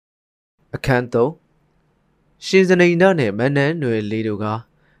အခန်း3ရှင်စနိန်ဒနဲ့မနန်းနွယ်လေးတို့က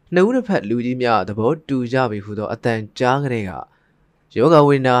နှုတ်တစ်ဖက်လူကြီးများသဘောတူကြပြီဟုသောအတန်ကြားကလေးကယောဂ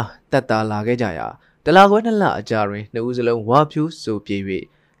ဝိနာတက်တာလာခဲ့ကြရာတလာခွဲနှစ်လအကြာတွင်နှစ်ဦးစလုံးဝါဖြူဆိုပြေ၍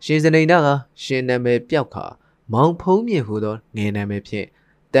ရှင်စနိန်ဒကရှင်နာမည်ပြောက်ခါမောင်ဖုံးမြင့်ဟုသောငယ်နာမည်ဖြင့်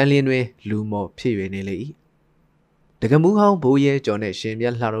တန်လင်းတွင်လူမော်ဖြစ်၍နေလေ၏တကမူးဟောင်းဘိုးရဲကျော်နှင့်ရှင်မြ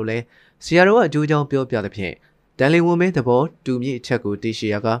တ်လှတို့လည်းဆရာတော်ကအကျိုးကြောင့်ပြောပြသဖြင့်တန်လင်းဝင်မင်းသဘောတူမြင့်အချက်ကိုသိရှိ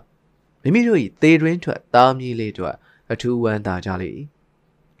ရကားမိမိတို့၏သေတွင်ထွက်သားမြည်လေးတို့အထူးဝမ်းသာကြလေ၏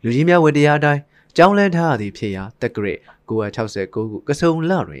လူကြီးများဝတ္တရားအတိုင်းကြောင်းလန်းထားသည်ဖြစ်ရာတက္ကရာ969ခုကစုံ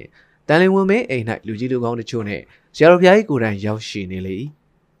လတွင်တန်လင်းဝင်မင်းအိမ်၌လူကြီးလူကောင်းတချို့နှင့်ဆရာတော်ဘုရား၏ကိုယ်တိုင်ရောက်ရှိနေလေ၏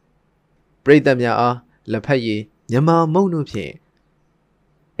ပရိသတ်များအားလက်ဖက်ရည်မြမမုံတို့ဖြင့်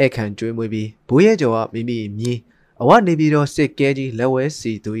အခန့်ကျွေးမွေးပြီးဘိုးရဲကျော်ကမိမိမြည်အဝနေပြီးတော့စစ်ကဲကြီးလက်ဝဲ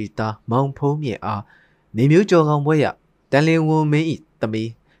စီသူ၏သားမောင်ဖုံးမြင့်အားနေမျိုးကျော်ကောင်ဘွဲ့ရတန်လင်းဝင်မင်း၏သမီး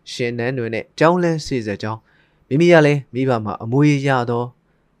ရှင်နန်းတွင်နဲ့ကြောင်းလန်းစေစကြောင်းမိမိကလည်းမိဘမှာအမွေရသော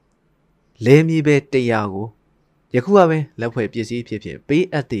လဲမြေပဲတရားကိုယခုကပင်လက်ဖွဲ့ပစ္စည်းဖြစ်ပေး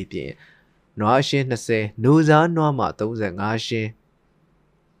အပ်သည့်ဖြင့်နွားရှင်း20နိုစားနွားမှ35ရှင်း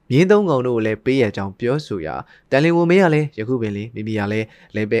မြင်းသုံးကောင်တို့ကိုလည်းပေးရကြောင်းပြောဆိုရာတန်လင်းဝန်မင်းကလည်းယခုပင်လေမိမိကလည်း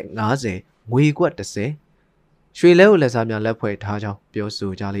လဲပဲ90ငွေကွက်30ရွှေလဲကိုလက်စားများလက်ဖွဲ့ထားကြောင်းပြော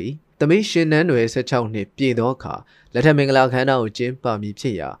ဆိုကြလေ၏သမီးရှင်နန်းတွေ16နှစ်ပြည့်သောအခါလက်ထမင်္ဂလာခမ်းနားကိုကျင်းပမည်ဖြ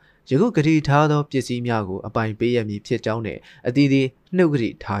စ်ရာယခုဂတိထားသောပစ္စည်းများကိုအပိုင်ပေးရမည်ဖြစ်ကြောင်းနဲ့အသီးသီးနှုတ်ဂတိ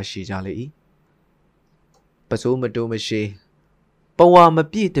ထားရှိကြလေ၏ပစိုးမတိုးမရှိပဝါမ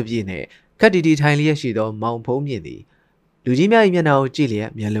ပြည့်တပြည့်နဲ့ခက်တီတီထိုင်လျက်ရှိသောမောင်ဖုံးမြင့်သည်လူကြီးများ၏မျက်နှာကိုကြည့်လျက်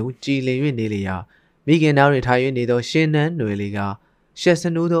မျက်လုံးကြည်လင်၍နေလျာမိခင်သားတွင်ထိုင်၍နေသောရှင်နန်းနွယ်လေးကရှက်စ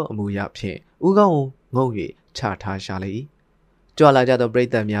နိုးသောအမူအရာဖြင့်ဦးခေါင်းကိုငုံ၍ချထားရှာလေ၏ကြွလာကြသောပရိ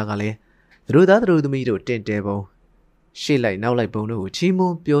သတ်များကလည်းသူတို့သားသူတို့သမီးတို့တင့်တဲပုံရှေ့လိုက်နောက်လိုက်ပုံတို့ကိုချီးမွ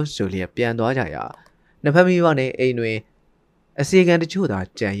မ်းပြောဆိုလျက်ပြန်သွားကြရာနှစ်ဖက်မိဘနှင့်အိမ်တွင်အစီကံတချို့သာ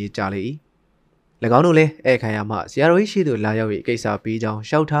ကြံရည်ကြလေ၏၎င်းတို့လည်းဧခံရမှဆရာတော်၏ရှိသို့လာရောက်၍ကိစ္စပြီးကြောင်း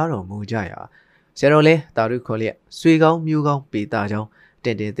လျှောက်ထားတော်မူကြရာဆရာတော်လည်းတာရုခေါ်လျက်ဆွေကောင်းမျိုးကောင်းပေတာကြောင်းတ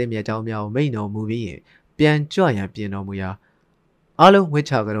င်တင်သိမြတ်ကြောင်းများကိုမိန့်တော်မူပြီးရင်ပြန်ကြွရန်ပြင်တော်မူရာအလုံးဝစ်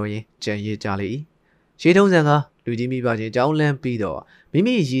ချကြတော်ရင်ကြံရည်ကြလေ၏ရှေးထုံးစံကလူကြီးမိဘချင်းကြောင်းလန်းပြီးတော့မိ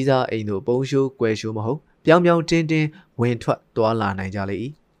မိရည်စားအိမ်တို့ပုံရှိုးကွယ်ရှိုးမဟုတ်ပြောင်ပြောင်တင်းတင်းဝင်ထွက်သွားလာနိုင်ကြလေ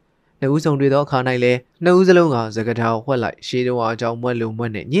၏နှစ်ဦးဆောင်တွေ့သောအခါ၌လည်းနှစ်ဦးစလုံးကစကားထောင်ဝှက်လိုက်ရှေးတော်အကြောင်းမွက်လုံမွ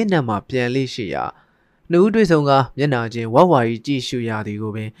က်နဲ့ညဉ့်နက်မှပြန်လေးရှိရာနှစ်ဦးတွေ့ဆုံကမျက်နာချင်းဝဝကြီးကြည့်ရှုရသည်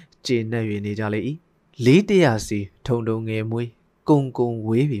ကိုပင်ကျေနပ်၍နေကြလေ၏400စီထုံထုံငယ်မွေးကုံကုံ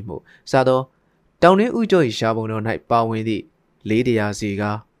ဝေးပြီမို့စသောတောင်တွင်ဥကြော၏ရှားပုံတော်၌ပါဝင်သည့်400စီက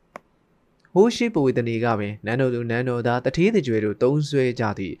ဟိုးရှိပဝေတနီကပင်နန်းတော်သူနန်းတော်သားတထေးတကြွယ်တို့သုံးဆွဲကြ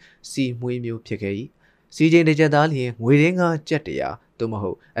သည့်စီမွေးမျိုးဖြစ်ခဲ့၏စီချိန်တစ်ချက်သားလျင်ငွေရင်းကကျပ်100သို့မဟု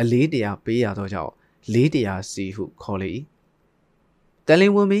တ်အ400ပေးရသောကြောင့်400စီဟုခေါ်လေ၏တန်လ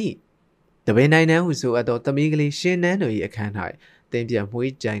င်းဝန်မင်းတပင်နိုင်နှန်းဟုဆိုအပ်သောသမီးကလေးရှင်နန်းတို့၏အခန်း၌တင်ပြ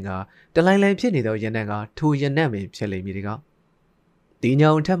မွေးကြိုင်ကတလိုင်းလိုင်းဖြစ်နေသောရနံ့ကထိုရနံ့ပင်ဖြစ်လိမ့်မည်တကားဒီ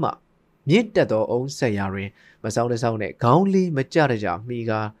ညောင်ထက်မှမြင့်တက်သောအုံးဆက်ရာတွင်မဆောင်တဆောင်နှင့်ခေါင်းလေးမကြတကြမိ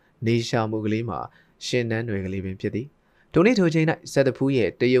ကားနေရှာမှုကလေးမှာရှင်နန်းတွေကလေးပင်ဖြစ်သည်ထိုနေ့ထိုချိန်၌ဆက်တဖူးရဲ့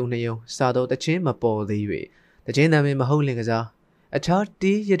တယုံနှယုံစားသောတချင်းမပေါ်သေး၍တချင်းတံပင်မဟုတ်လင်ကစားအခြား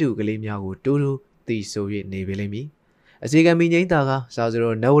တီးရတုကလေးများကိုတိုးတိုးတီဆို၍နေပေလိမ့်မည်အစီကံမိငိမ့်သားကစာစ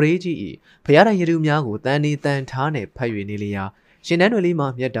ရောနဝရေးကြီး၏ဖျားတိုင်ရတုများကိုတန်နေတန်ထားနှင့်ဖတ်၍နေလျာရှင်နန်းတွေလေးမှ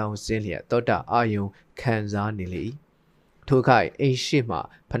မျက်တောင်စင်းလျက်တောတာအာယုံခံစားနေလေ၏ထိုခိုင်အိမ်ရှိမှ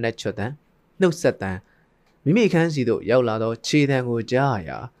ဖနက်ချွတ်တန်နှုတ်ဆက်တန်မိမိခန်းစီသို့ရောက်လာသောခြေတံကိုကြား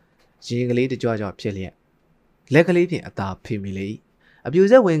ရာရင်ကလေးတကြွကြွဖြစ်လျက်လက်ကလေးဖြင့်အသာဖိမိလေ၏အပြူ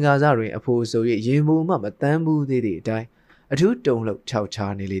ဆက်ဝင်ကားစားတွင်အဖိုးဆို၍ရင်မူမှမတန်းဘူးသေးသည့်အတိုင်းအထူးတုံလှုပ်ခြောက်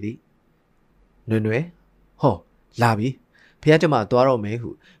ချားနေလေသည်နွယ်နွယ်ဟောလာပြီဖះကျမသွားတော့မယ်ဟု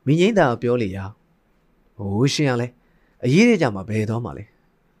မိငိမ့်သာပြောလေရာဟိုရှင်ရလဲအရေးရကြမှာဘယ်တော့မှလဲ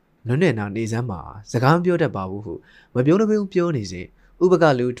နွယ်နွယ်နာနေစမ်းမှာစကားမပြောတတ်ပါဘူးဟုမပြောလို့ပြောနေစဉ်ဥပက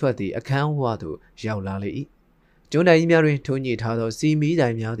လူထွက်သည့်အခန်းဝသို့ရောက်လာလေ၏ကျွန်းတိုင်ကြီးများတွင်ထုံးညစ်ထားသောစီမီးတို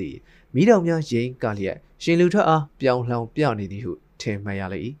င်များသည်မီးတောင်များရိမ့်ကလျက်ရှင်လူထွက်အားပြောင်းလှောင်ပြနေသည်ဟုထင်မှတ်ရ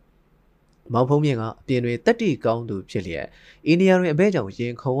လေ၏မောင်ဖုံးမြင့်ကအပြင်တွင်တက်တီကောင်းသူဖြစ်လျက်အိန္ဒိယတွင်အဘဲကြောင့်ရ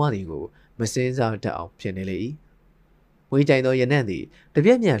င်ခုံရသည်ကိုမစင်းစားတတ်အောင်ဖြစ်နေလေ၏ဝေးကြိုင်သောရနံ့သည်တပြ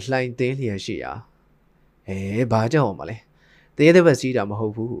က်မြန်လှိုင်သေးလျက်ရှိရာဘာကြောင့်မလဲတရေတစ်ပတ်စီးတာမဟု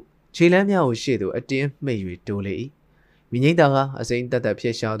တ်ဘူးခြေလမ်းများကိုရှေ့သို့အတင်းမှိတ်၍တိုးလေ၏မိငိမ့်သားကအစိမ့်တက်တက်ဖြ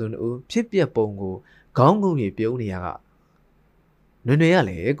စ်ရှာသူနှုတ်ဖြစ်ပြက်ပုံကိုခေါင်းငုံ၍ပြုံးနေရကနွယ်နွယ်ရ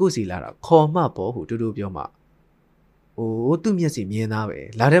လေကိုစီလာတာခေါ်မှပေါ်ဟုတူတူပြောမှအိုးသူ့မျက်စိမြင်သားပဲ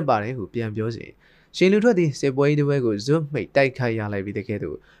လာတတ်ပါတယ်ဟုပြန်ပြောစဉ် ရှင်လူထွက်သည်စစ်ပွဲတစ်ပွဲကိုဇွတ်မိတ်တိုက်ခိုက်ရလိုက်ပြီးတကယ်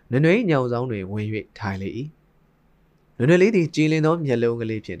သို့နွေညောင်ဆောင်တွင်ဝင်၍ထိုင်လေ၏နွေလေးသည်ကြည်လင်သောမျက်လုံးက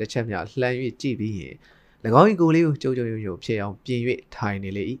လေးဖြင့်တစ်ချက်မျှလှမ်း၍ကြည့်ပြီးရင်၎င်း၏ကိုယ်လေးကိုကြုံကြုံယုံဖြစ်အောင်ပြင်၍ထိုင်နေ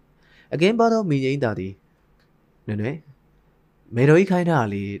လေ၏အကင်းပါသောမိငိမ့်သားသည်နွေမေတော်ဤခိုင်းတာ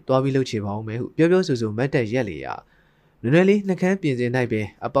လေးတွားပြီးလှုပ်ချေပါဦးမယ်ဟုပြောပြောဆိုဆိုမတ်တက်ရက်လေရာနွေလေးနှကန်းပြင်စင်၌ပင်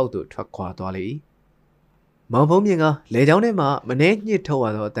အပေါက်သို့ထွက်ခွာသွားလေ၏မောင်ဖုံးမြင်ကလေချောင်းထဲမှမနှဲညှစ်ထုတ်ရ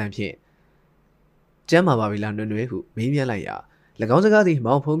သောအတန်ဖြင့်ကျမ်းမာပါပြီလားနွေဟုမေးမြန်းလိုက်ရာ၎င်းစကားသည်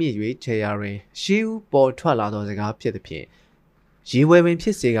မောင်ဖုံးမြင့်၍ခြေရာတွင်ရှေးဦးပေါ်ထွက်လာသောစကားဖြစ်သည်ဖြင့်ရေဝဲပင်ဖြ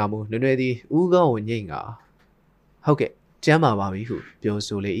စ်စေကမူနွေသည်ဦးကောင်းကိုညှိငါဟုတ်ကဲ့ကျမ်းမာပါပြီဟုပြော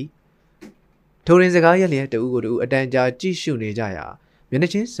ဆိုလေ၏ထိုရင်စကားရက်လျက်တူကိုတူအတန်ကြာကြည့်ရှုနေကြရာမျက်နှာ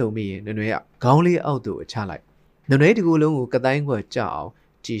ချင်းစုံမိရင်နွေကခေါင်းလေးအောက်သို့အချလိုက်နွေတကူလုံးကိုကတိုင်းခွက်ကြအောင်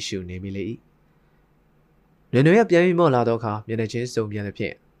ကြည့်ရှုနေမိလေ၏နွေကပြန်ပြီးမော့လာသောအခါမျက်နှာချင်းစုံပြန်သည်ဖြ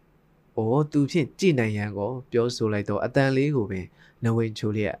င့်အိုးသူဖြင့်ကြည်နိုင်ရန်ကိုပြောဆိုလိုက်သောအတန်လေးကိုပင်နဝင်း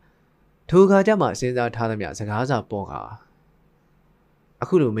ချိုလျက်ထိုအခါကျမှစဉ်းစားထားသမျှစကားစာပေါ်ကအ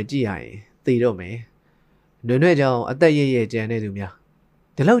ခုလိုမကြည့်ရရင်သိတော့မယ်နွေကြောင့်အသက်ရရဲ့ကြံနေသူများ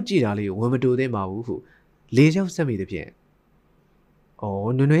ဒီလောက်ကြည့်တာလေးကိုဝင်မတူသေးပါဘူးဟုလေလျှောက်ဆက်မိသည်ဖြင့်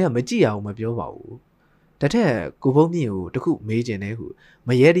အော်နွေကမကြည့်ရအောင်မပြောပါဘူးတထက်ကိုဖုံးမြင့်ကိုတခုမေးကျင်တယ်ဟုမ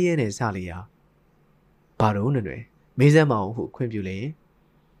ရဲတရဲနဲ့စလေရာဘာတော့နွေမေးစမ်းမအောင်ဟုခွင့်ပြုလေ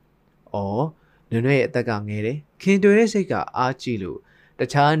အော်နွေရဲ့အသက်ကငယ်တယ်ခင်တွေ့တဲ့စိတ်ကအားကြည့်လို့တ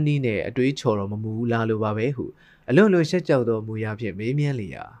ခြားနီးနဲ့အတွေးချော်တော့မမူလားလို့ပါပဲဟုအလွန်လွန်ရှက်ကြောက်သောမူရဖြင့်မေးမြန်းလေ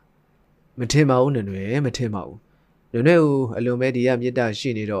ရာမထင်ပါဘူးနွေမထင်ပါဘူးနွေကိုအလွန်ပဲဒီရမြစ်တာရှိ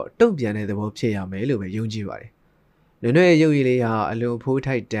နေတော့တုံ့ပြန်တဲ့သဘောဖြစ်ရမယ်လို့ပဲယုံကြည်ပါတယ်နွေရဲ့ရုပ်ရည်လေးဟာအလွန်ဖိုး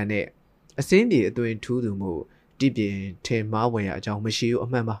ထိုက်တန်တဲ့အစင်းပြေအသွင်ထူးသူမို့တိပြင်ထင်မှားဝင်ရအကြောင်းမရှိဘူးအ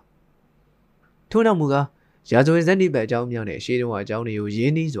မှန်ပါထို့နောက်မူကားရာဇဝင်ဇန်တိပတ်အကြောင်းများနဲ့ရှေးတုန်းကအကြောင်းတွေကိုရ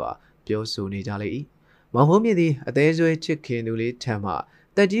င်းနှီးစွာပြောဆိုနေကြလေ၏မောင်ဖုံးမြင့်သည်အသေးဆွဲချစ်ခင်သူလေးထံမှ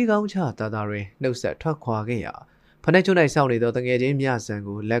တက်ကြီးကောင်းချတာတာတွင်နှုတ်ဆက်ထွက်ခွာခဲ့ရာဖနှက်ချုံ၌စောင့်နေသောတငယ်ချင်းမြဆန်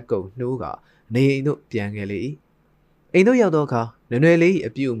ကိုလက်ကုပ်နှိုးကနေအိမ်သို့ပြန်ခဲ့လေ၏အိမ်သို့ရောက်သောအခါနွေလေး၏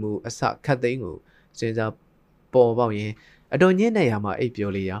အပြုအမူအစခတ်သိမ်းကိုစဉ်းစားပေါ်ပေါက်ရင်အတော်ညင်းနေရမှအိပ်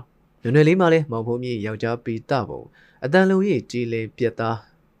ပျော်လေရာနွေလေးမှလည်းမောင်ဖုံးမြင့်ယောက်ျားပီတပုံအတန်လုံး၏ကြည်လင်ပြက်သား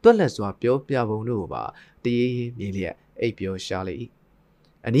တွက်လက်စွာပြောပြပုံတို့ကိုပါတရေမြင်လျက်အိပ်ပျော်ရှာလေ၏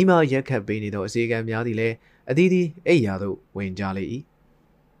အနီးမှရက်ခတ်ပေးနေသောအစီကံများသည်လည်းအသီးသီးအိပ်ရာသို့ဝင်ကြလေ၏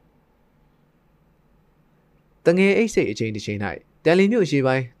တငယ်အိတ်စိတ်အချိန်တစ်ချိန်၌တန်လီမြို့ရှိ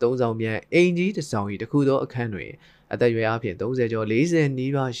ပိုင်းသုံးဆောင်မြန်အိမ်ကြီးတစ်ဆောင်၏တခုသောအခန်းတွင်အသက်ရွယ်အားဖြင့်30ကျော်40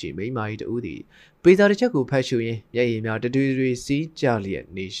နီးပါးရှိမိန်းမကြီးတဦးသည်ပေစာတစ်ချက်ကိုဖတ်ရှုရင်းမျက်ရည်များတတွေစီးကြလျက်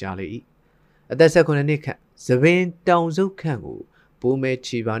နေရှာလေ၏အသက်18နှစ်ခန့်သပင်တောင်စုပ်ခန့်ကိုပိုးမဲ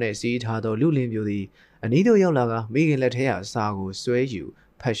ချီပါနှင့်စီးထားသောလူလင်ပြိုသည်အနီးသို့ရောက်လာကမိခင်လက်ထဲကစာကိုဆွဲယူ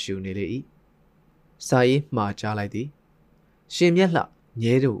ဖတ်ရှုနေလေ၏စာရေးမှားကြားလိုက်သည်ရှင်မျက်လှ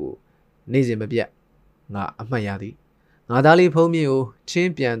ညဲတို့ကိုနေ့စဉ်မပြတ်ငါအမှတ်ရသည်ငါသားလေးဖုံးမြင့်ကိုချ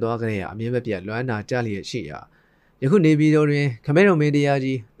င်းပြန်သွားကြရအမြင်မပြတ်လွမ်းနာကြလျက်ရှိရာယခုနေပြည်တော်တွင်ခမဲတော်မင်းတရား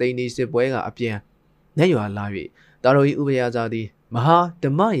ကြီးတိန်ဒီစစ်ပွဲကအပြန်ညရွာလာ၍တာတော်ဤဥပယဇာသည်မဟာဓ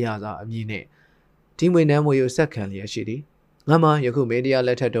မ္မရာဇာအမည်နှင့်ဒီမွေနှမ်းမွေကိုဆက်ခံလျက်ရှိသည်ငါမှယခုမင်းတရားလ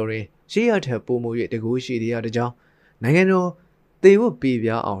က်ထက်တော်တွင်ရှိရထက်ပိုမို၍တကူရှိသည်အကြောင်းနိုင်ငံတော်သေဝတ်ပြပြ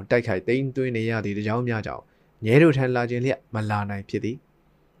အောင်တိုက်ခိုက်သိမ်းသွင်းနေရသည့်အကြောင်းများကြောင့်ညဲတို့ထံလာခြင်းလျက်မလာနိုင်ဖြစ်သည်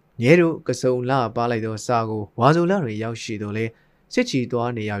ညဲတို့ကစုံလာပါလိုက်သောစာကိုဝါဆိုလာတွင်ရောက်ရှိတော်လဲစစ်ချီ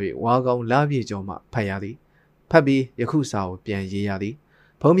သွားနေရ၍ဝါကောင်လာပြေကျော်မှဖတ်ရသည်ဖတ်ပြီးယခုစာကိုပြန်ရေးရသည်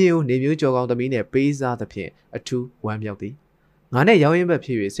ဖုံးမြေကိုနေမျိုးကျော်ကောင်သမီးနှင့်ပေးစားသဖြင့်အထူးဝမ်းမြောက်သည်ငါနဲ့ရောင်းရင်ဘက်ဖြ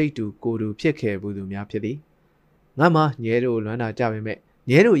စ်၍စိတ်တူကိုယ်တူဖြစ်ခဲ့ဘူးသူများဖြစ်သည်ငါမှညဲတို့လွမ်းနာကြပေမဲ့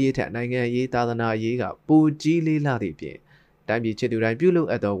ညဲတို့ရေးထက်နိုင်ငံရေးသာသနာရေးကပူကြီးလေးလာသည့်ဖြင့်တိုင်းပြည်ချစ်သူတိုင်းပြုလုပ်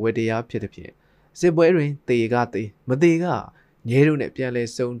အပ်သောဝတ္တရားဖြစ်သည်ဖြင့်စစ်ပွဲတွင်တေကတေမတေကညဲတို့နဲ့ပြန်လဲ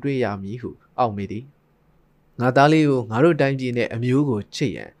စုံတွေ့ရမည်ဟုအောက်မေသည်ငါသားလေးကိုငါတို့တိုင်းပြည်နဲ့အမျိုးကိုချ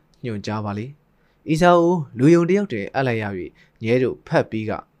စ်ရန်ညွှန်ကြားပါလေဤစာကိုလူယုံတယောက်တွင်အပ်လိုက်ရ၍ညဲတို့ဖတ်ပြီး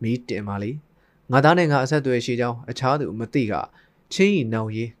ကမီးတင်ပါလေငါသားနဲ့ငါအဆက်အသွယ်ရှိကြောင်းအခြားသူမသိကချင်းဤနော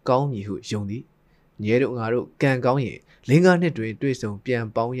င်ရေးကောင်းမည်ဟုယုံသည်ညဲတို့ငါတို့ကံကောင်းရင်လင်္ကာနှစ်တွင်တွေ့ဆုံပြန်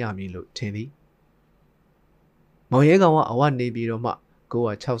ပေါင်းရမည်လို့ထင်သည်မောင်ရဲကောင်ကအဝနေပြီးတော့မှ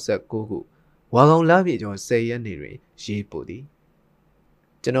969ခုဝါကောင်လာပြေကျော်10ရက်နေတွင်ရေးပို့သည်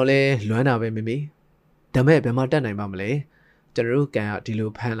ကျွန်တော်လဲလွမ်းတာပဲမေမေဒါမဲ့ဘယ်မှာတက်နိုင်ပါမလဲကျွန်တော်တို့ကံကဒီလို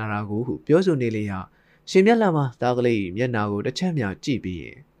ဖန်လာတာကိုဟုပြောဆိုနေလေရာရှင်မျက်လာမှာသားကလေးမျက်နာကိုတစ်ချက်မျှကြည့်ပြီးရ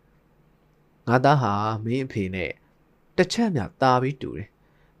င်ငါသားဟာမင်းအဖေနဲ့တစ်ချက်မျှတာပြီးတူတယ်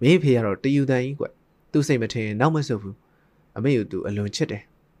မင်းအဖေကတော့တယူတန်ကြီးကွသူစိတ်မထင်နောက်မဆုပ်ဘူးအမေကိုသူအလွန်ချစ်တယ်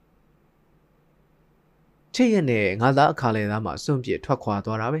ချစ်ရက်နဲ့ငါသားအခါလဲသားမှာစွန့်ပြစ်ထွက်ခွာ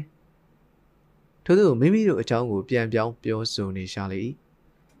သွားတာပဲထို ထို့သူမိမိတို့အကြောင်းကိုပြန်ပြောင်းပြောဆိုနေရှာလေ၏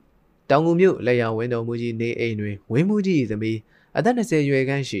တောင်ငူမြို့လက်ရဝင်းတော်မူကြီးနေအိမ်တွင်ဝင်းမှုကြီး၏သမီးအသက်20ရွယ်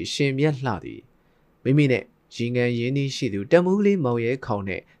ခန့်ရှိရှင်မြတ်လှသည်မိမိနဲ့ရီငံရင်းနှီးရှိသူတမှုကလေးမောင်ရဲခေါင်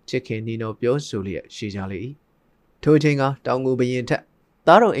နဲ့ချစ်ခင်နီတော်ပြောဆိုလျက်ရှိကြလေ၏ထိုအချိန်ကတောင်ငူဘရင်ထက်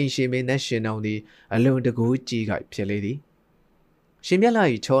သားတော်အိမ်ရှင်မင်းနဲ့ရှင်တော်သည်အလွန်တကူကြီးကဖြစ်လေသည်ရှင်မြတ်လှ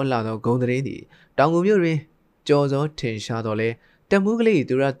၏ချောလှသောဂုံတရင်သည်တောင်ငူမြို့တွင်ကြော်စောထင်ရှားတော်လဲတမှုကလေး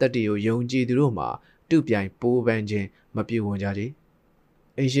သူရတတ္တိကိုယုံကြည်သူတို့မှာတူပြိုင်ပိုးပန်းခြင်းမပြုဝန်ကြကြ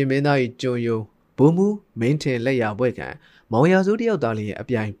အိမ်ရှင်မင်းသား၏ကျွံယုံဘုံမူမင်းထင်လက်ရပွဲကံမောင်ရစိုးတယောက်သားလေးရဲ့အ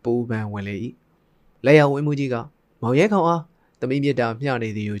ပြိုင်ပိုးပန်းဝင်လေ၏လက်ရဝင်းမှုကြီးကမောင်ရဲခေါင်အားသမီးမြတ်တာမျှနေ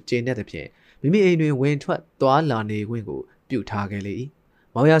သည်ကိုကျေနပ်သဖြင့်မိမိအိမ်တွင်ဝင်ထွက်သွားလာနေခွင့်ကိုပြုထားခဲ့လေ၏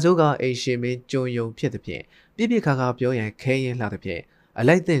မောင်ရစိုးကအိမ်ရှင်မင်းကျွံယုံဖြစ်သဖြင့်ပြပြခါခါပြောရန်ခဲရင်လှသဖြင့်အ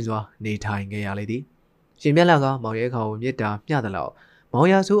လိုက်သင့်စွာနေထိုင်ခဲ့ရလေသည်ရှင်မြတ်လာကမောင်ရဲခေါင်ကိုမြတ်တာမျှသလောက်မောင်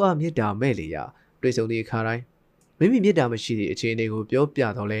ရစိုးအားမြတ်တာမဲ့လေရာတွေ့ဆုံသည့်အခါတိုင်းမိမိမြတ်တာမရှိသည့်အခြေအနေကိုပြောပြ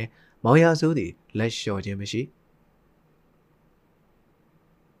တော့လဲမောင်ရစိုးသည်လက်လျှော့ခြင်းမရှိ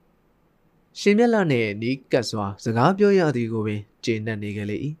ရှင်မြတ်လာနှင့်နီးကပ်စွာစကားပြောရသည်ကိုပင်ကျေနပ်နေကြ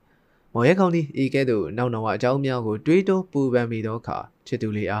လေ၏မောင်ရဲခေါင်သည်ဤကဲ့သို့နောက်နောက်အကြောင်းများကိုတွေးတောပူပန်မိသောအခါချစ်သူ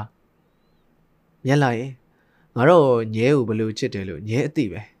လေးအားမြတ်လာရဲ့ငါတော့ညဲကိုဘလို့ချစ်တယ်လို့ညဲအသိ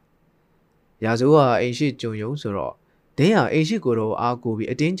ပဲရာဇိုးကအိမ်ရှိကြုံယုံဆိုတော့ဒင်းဟာအိမ်ရှိကိုတော့အားကိုပြီး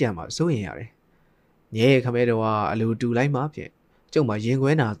အတင်းကြံမှာစိုးရင်ရတယ်ညဲခမဲတော်ကအလိုတူလိုက်မှဖြင့်ကျုံမှာရင်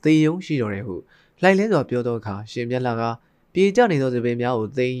ခွဲနာသေယုံရှိတော်တယ်ဟုလှိုက်လဲစွာပြောသောအခါရှင်မြတ်လာကပြေကျနေသောသပင်များကို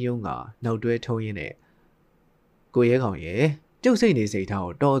သိမ်းယုံကနောက်တွဲထုံးရင်းနဲ့ကိုရဲခေါင်ရဲ့ကျုပ်စိတ်နေစိတ်ထား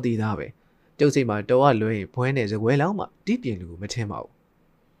ကိုတော်သေးသားပဲကျုပ်စိတ်မှာတော်ကလွဲရင်ဘွဲနဲ့စကွဲလောက်မှတိပြင်လူမထင်ပါဘူး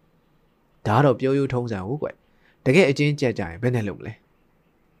ဒါတော့ပြောယူထုံးစံဟုတ်ကွယ်တကယ်အချင်းကြက်ကြရင်ဘယ်နဲ့လုပ်မလဲ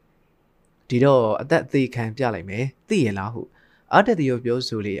ဒီတော့အသက်အသေးခံပြလိုက်မယ်သိရလားဟုအားတက်တရောပြော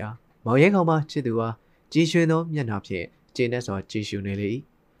ဆိုလေအားမောင်ရဲခေါင်မှချစ်သူဟာကြည်ရွှင်သောမျက်နှာဖြင့်ကျေနပ်စွာကြည်ရှုနေလေ၏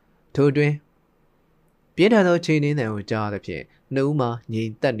ထို့အတွင်းပြင်းထန်သောချိန်နှင်းတံကိုကြားသဖြင့်နှုတ်မှငြိမ်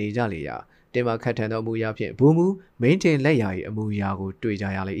သက်နေကြလေရာတင်မခတ်ထန်သောအမူအရာဖြင့်ဘူမူမင်းတင်လက်ရာ၏အမူအရာကိုတွေ့ကြ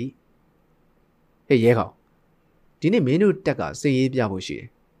ရလေ၏ဟေ့ရဲခေါင်ဒီနေ့မင်းတို့တက်ကစေးရေးပြဖို့ရှိတယ်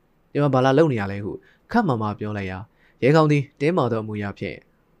ဒီမှာဘာလာလုံနေရလဲဟုခတ်မမပြောလိုက်ရာရဲခေါင်သည်တင်းမာသောအမူအရာဖြင့်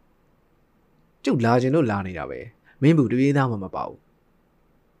ကျုပ်လာခြင်းလို့လာနေတာပဲမင်းဘူးတပြေးသားမှမပါဘူး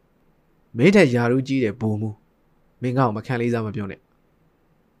မင်းထက်ယာရူးကြီးတဲ့ဘုံမူမင်းကောင်မခံလေးစားမပြောနဲ့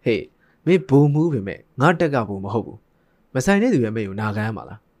ဟေးမင်းဘုံမူပဲမဲ့ငါတက်ကဘုံမဟုတ်ဘူးမဆိုင်တဲ့သူရဲ့မိတ်ကိုနာခံရမှာ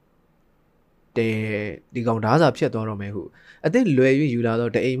လားတဲဒီကောင်ဓားစာဖြတ်သွားတော့မယ်ဟုအသက်လွယ်၍ယူလာ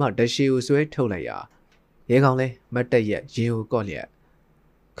တော့တအိမ်မှတရှည်ကိုဆွဲထုတ်လိုက်ရာရဲကောင်လဲမတ်တက်ရက်ရင်ကိုကော့လျက်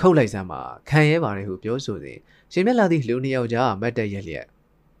ခုတ်လိုက်စမ်းမှာခံရဲပါတယ်ဟုပြောဆိုစဉ်ရှင်မြတ်လာသည့်လူနှစ်ယောက်ကြားမတ်တက်ရက်လျက်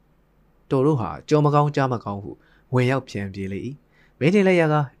တော်တို့ဟာကြော်မကောင်းကြားမကောင်းဟုဝင်ရောက်ပြန်ပြေးလေ၏မင်းတင်လက်ရ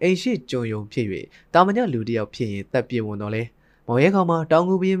ကအိမ်ရှိကြုံယုံဖြစ်၍တာမညလူတယောက်ဖြစ်ရင်တပ်ပြေဝင်တော်လဲမောင်ရဲကောင်မှာတောင်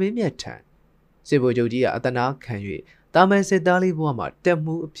ငူဘရင်မင်းမြတ်ထံစစ်ဗိုလ်ချုပ်ကြီးကအတနာခံ၍တာမန်စစ်သားလေးဘဝမှာတက်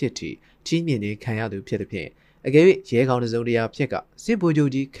မှုအဖြစ်ထိကြီးမြင့်နေခံရသူဖြစ်သည်ဖြင့်အကယ်၍ရဲကောင်တစုံတရာဖြစ်ကစစ်ဗိုလ်ချု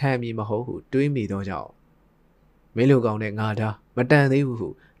ပ်ကြီးခံမည်မဟုတ်ဟုတွေးမိသောကြောင့်မင်းလူကောင်နဲ့ငါသားမတန်သေးဘူးဟု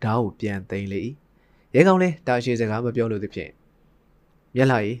ဓာတ်ကိုပြန်သိမ်းလေ၏ရဲကောင်လဲတာရှိစကားမပြောလို့သည်ဖြင့်မျက်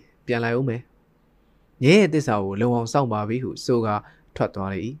လာ၏ပြန်လိုက်ဦးမယ်ညရဲ့တစ္ဆာကိုလုံအောင်စောင့်ပါပြီဟုဆိုကထွက်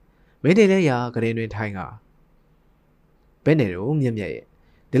သွားလေ၏မင်းတင်လဲရာကရင်တွင်ထိုင်ကဘယ်နဲ့တော့မြက်မြက်ရဲ့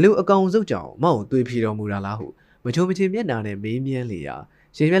ဒီလိုအကောင်စုပ်ကြောင်မောင်သွေးဖြီတော်မူတာလားဟုမချုံမချင်မျက်နာနဲ့မေးမြန်းလေရာ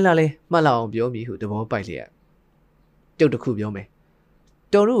ရှင်မျက်လာလဲမှတ်လောက်အောင်ပြောမိဟုသဘောပိုက်လျက်ကျုပ်တခုပြောမယ်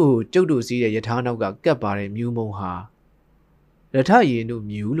တော်တို့ကျုပ်တို့စီးတဲ့ယထာနောက်ကကပ်ပါတဲ့မြူးမုံဟာရထရည်နု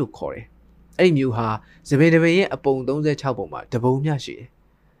မြူးလို့ခေါ်တယ်အဲ့ဒီမြူးဟာစပင်တပင်ရဲ့အပုံ36ပုံမှာတပုံမျှရှိတယ်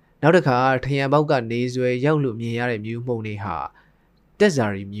နောက်တစ်ခါထရံပေါက်ကနေဆွဲရောက်လို့မြင်ရတဲ့မြူးမှုန်တွေဟာတက်ဇာ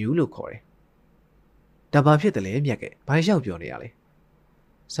ရီမြူးလို့ခေါ်တယ်ဒါဘာဖြစ်တယ်လဲမြက်ကဲဘာလျှောက်ပြောနေရလဲ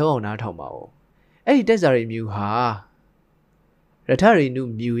စောအောင်နားထောင်ပါဦးအဲ့ဒီတက်ဇာရီမြူးဟာရထရီနု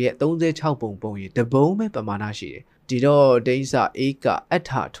မြူရဲ့36ပုံပုံရင်တပုံပဲပမာဏရှိတယ်ဒီတော့ဒိန်းစာအေးကအထ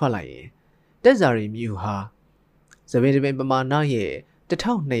ထွက်လိုက်ရင်တက်ဇာရီမြူဟာစပင်တပင်ပမာဏရဲ့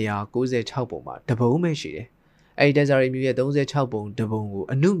1296ပုံမှာတပုံပဲရှိတယ်အဲ့ဒီတက်ဇာရီမြူရဲ့36ပုံတပုံကို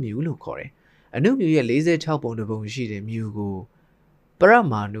အနုမြူလို့ခေါ်တယ်အနုမြူရဲ့46ပုံတပုံရှိတဲ့မြူကိုပရ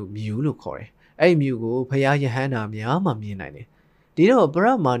မာနုမြူလို့ခေါ်တယ်အဲ့ဒီမြူကိုဖျားယဟန္တာများမှမြင်နိုင်တယ်ဒီတော့ပရ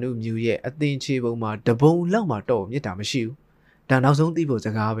မာနုမြူရဲ့အသင်ချေပုံမှာတပုံလောက်မှတော့မြစ်တာမရှိဘူးဒါနောက်ဆုံးသိဖို့စ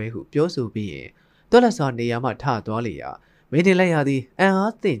ကားပဲဟုပြောဆိုပြီးရင်တွက်လက်စွာနေရာမှထသွားလေရာမင်းတင်လိုက်ရသည်အန်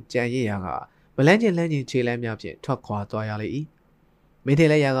အားသင့်ကြံရည်ရာကမလန်းကျင်လန်းကျင်ခြေလမ်းများဖြင့်ထွက်ခွာသွားရလေ၏မင်းတင်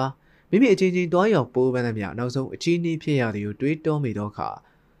လိုက်ရာကမိမိအချင်းချင်းတွားရောက်ပိုးပန်းသမျှနောက်ဆုံးအချီးနှီးဖြစ်ရသည်ကိုတွေးတောမိသောအခါ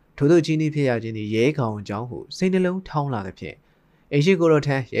ထို့သောအချီးနှီးဖြစ်ရခြင်းသည်ရဲကောင်အကြောင်းဟုစိတ်နှလုံးထောင်းလာသဖြင့်အိမ်ရှိကိုတော်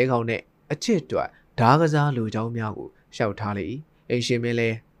ထံရဲကောင်နှင့်အချစ်တွက် ဒါကစားလူเจ้าများကိုရှောက်ထားလေ၏အိမ်ရှင်မင်းလဲ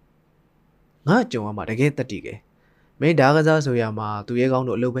ငါကြုံရမှာတကယ်တတိကဲမင်းဒါကစားဆိုရမှာသူရဲကောင်း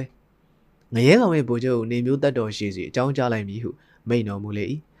တို့အလုပ်ပဲငရဲကောင်ရဲ့ဗိုလ်ချုပ်နေမျိုးတက်တော်ရှိစီအကြောင်းကြားလိုက်ပြီဟုမိန်တော်မူလေ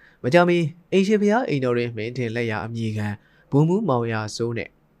၏မကြမီအိမ်ရှင်ဖျားအိမ်တော်တွင်မင်းထင်လက်ရအမြေခံဘုံမှုမောင်ရစိုး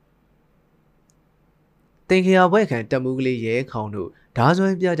နဲ့တင်ခရာဘွဲ့ခံတက်မှုကလေးရဲခေါင်တို့ဓာ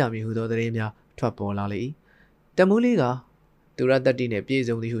ဆွဲပြကြမည်ဟုသောသတင်းများထွက်ပေါ်လာလေ၏တက်မှုလေးကသူရတတိနှင့်ပြေ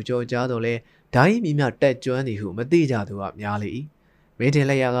ဆုံးသည်ဟုကြော်ကြားတော်လဲဓာကြီးမိမြတက်ကျွမ်းသည်ဟုမသိကြသူကများလေ၏မင်း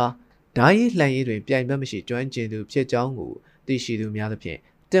ထင်လက်ရကဓာကြီးလှန်ရေးတွင်ပြိုင်ဘက်မရှိကျွမ်းကျင်သူဖြစ်ကြောင်းကိုသိရှိသူများသဖြ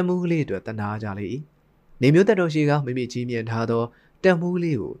င့်တက်မှုကလေးအတွက်တနာကြလေ၏နေမျိုးတက်တော်ရှိကမိမိကြီးမြင်ထားသောတက်မှု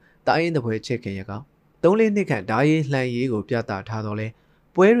လေးကိုတာရင်တပွဲချစ်ခင်ရက3-4နှစ်ခန့်ဓာကြီးလှန်ရေးကိုပြသထားတော်လဲ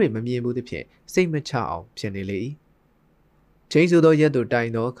ပွဲတွေမမြင်ဘူးသဖြင့်စိတ်မချအောင်ဖြစ်နေလေ၏ချိန်ဆိုသောရက်တို့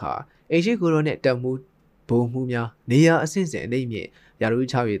တိုင်သောအခါအိမ်ရှိကိုရောနှင့်တက်မှုဘုံမှုများနေရာအဆင့်ဆင့်အနေမြင့်ရာ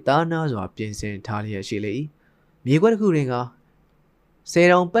ထူးချ၍တာနာစွာပြင်ဆင်ထားလျက်ရှိလေ၏မြေခွက်တစ်ခုတွင်က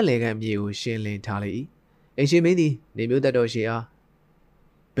10 တောင်ပတ်လည်ကမြေကိုရှင်းလင်းထားလေ၏အိမ်ရှိမင်းသည်နေမျိုးတက်တော်ရှိအား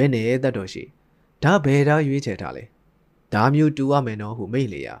ဘယ်နဲ့တက်တော်ရှိဒါဘယ်သားရွေးချယ်ထားလဲဒါမျိုးတူရမယ်နော်ဟုမိတ်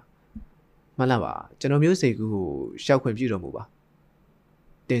လေရမှန်လားပါကျွန်တော်မျိုးစိတ်ကူးကိုရှောက်ခွင့်ပြုတော်မူပါ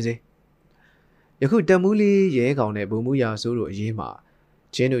တင်စေယခုတက်မှုလေးရဲကောင်နဲ့ဘုံမှုရာဆိုးတို့အရေးမှာ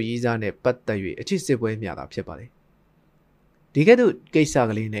ချင်းတို့ရီးစားနဲ့ပတ်သက်၍အချစ်စစ်ပွဲမြတာဖြစ်ပါတယ်ဒီကဲ့သို့ကိစ္စ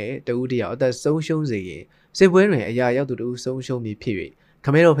ကလေးနဲ့တဦးတယောက်အသက်ဆုံးရှုံးစေရင်စစ်ပွဲတွင်အရာရောက်သူတို့ဆုံးရှုံးပြီးဖြစ်၍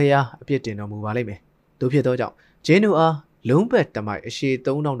ခမဲတော်ဖျားအပြစ်တင်တော်မူပါလိမ့်မယ်တို့ဖြစ်သောကြောင့်ချင်းတို့အားလုံးပတ်တမိုက်အရှိ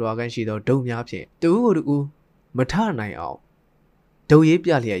3000တော်ခန့်ရှိသောဒုံများဖြင့်တဦးကိုတဦးမထနိုင်အောင်ဒုံ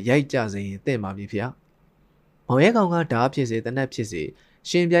ရေးပြလျက်ရိုက်ကြစေရင်တင့်ပါမည်ဖျားမောင်ရဲကောင်ကဓာဖြစ်စေတ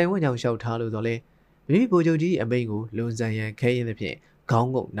နက်ဖြစ်စေရှင်ပြိုင်ဝန်းကြောင်လျှောက်ထားလို့တော့လေမိမိဗိုလ်ချုပ်ကြီးအမိန်ကိုလွန်ဆန်ရန်ခဲရင်သဖြင့်ခေါင်း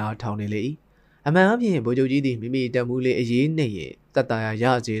ငုံနားထောင်နေလေ၏အမှန်အပြင်ဗိုလ်ချုပ်ကြီးသည်မိမိတက်မှုလေးအရေးနှိမ့်ရင်တတ်တာ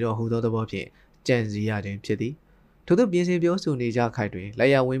ရစေတော့ဟူသောသဘောဖြင့်ကြံစည်ရခြင်းဖြစ်သည်ထို့သောပြင်ဆင်ပြောဆိုနေကြခိုက်တွင်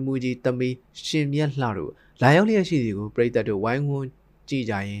လက်ရဝင်းမူကြီးတမီရှင်မြတ်လှတို့လာရောက်လျက်ရှိသည်ကိုပရိသတ်တို့ဝိုင်းဝန်းကြည့်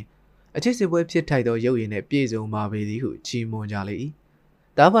ကြရင်အချစ်စစ်ပွဲဖြစ်ထိုက်သောရုပ်ရည်နှင့်ပြည့်စုံပါပေသည်ဟုချီးမွမ်းကြလေ၏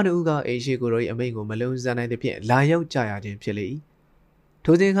တားဖန်တို့ကအိမ်ရှိကိုတော်၏အမိန်ကိုမလုံးစမ်းနိုင်သဖြင့်လာရောက်ကြရခြင်းဖြစ်လေ၏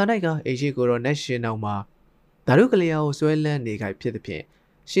ထိုစဉ်ခါ၌ကအိမ်ရှိကိုတော်နက်ရှင်အောင်မှာဓာတုကလျာကိုဆွဲလန်းနေခိုက်ဖြစ်သဖြ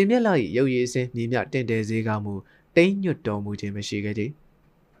င့်ရှင်မြတ်လာ၏ရုပ်ရည်စင်းမြည်မြတင့်တယ်စေကမူတိမ့်ညွတ်တော်မူခြင်းမရှိခဲ့ကြ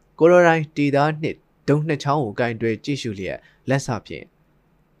ကိုရိုတိုင်းတီသားနှစ်ဒုံနှစ်ချောင်းကိုကင်တွဲကြည့်ရှုလျက်လက်ဆဖြ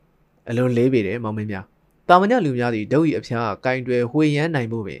င့်အလွန်လေးပေတယ်မောင်မင်းများတာမညလူများသည်ဒုံ၏အဖျားကင်တွဲဝှေရမ်း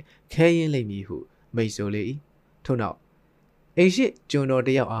နိုင်ဖို့ပင်ခဲရင်လိမ့်မည်ဟုမိတ်ဆိုလေ၏ထို့နောက်အိမ်ရှိကျွန်တော်တ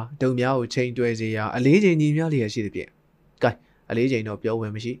ယောက်အားဒုံများကိုချိန်တွဲစေရာအလေးချိန်ညီများလျက်ရှိသဖြင့်ကဲအလေးချိန်တော့ပြောဝ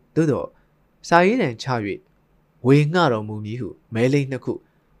ယ်မရှိသို့တော့စာရေးတန်ချ၍ဝေငှတော်မူမည်ဟုမဲလိမ့်နှစ်ခု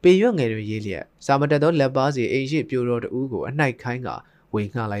ပေရွက်ငယ်တွင်ရေးလျက်စာမတက်သောလက်ပါစီအိမ်ရှိပြိုတော်တူကိုအနှိုက်ခိုင်းကဝေ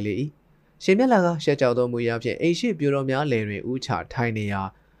ငှလိုက်လေ၏ရှင်မြတ်လာကရှက်ကြောက်သောမူရာဖြင့်အိမ်ရှိပြိုတော်များလယ်တွင်ဥချ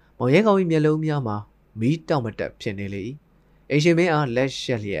ထိုင်နေရာမောင်ရဲကောင်၏မျက်လုံးများမှာမီးတောက်မတက်ဖြစ်နေလေ၏အိမ်ရှင်မင်းအားလက်ရှ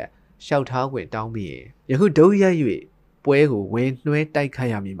က်လျက်ရှောက်ထားခွင့်တောင်းပြီးယခုဒုံရိုက်၍ပွဲကိုဝင်နှွဲတိုက်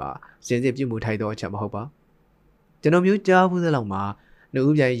ခိုက်ရမည်မှာစင်စစ်ပြုမှုထိုက်သောအချက်မဟုတ်ပါကျွန်တော်မျိုးကြားဘူးသလောက်မှာ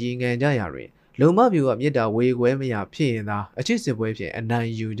နှုတ်ပြိုင်ရီငံကြရာတွင်လုံမပြူကမြစ်တာဝေခွဲမရဖြစ်ရင်သာအချစ်စစ်ပွဲဖြင့်အ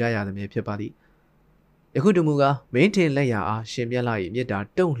နိုင်ယူကြရသည်ဖြစ်ပါသည်ယခုတမူကမင်းထင်လက်ရအားရှင်မြတ်လာ၏မြစ်တာ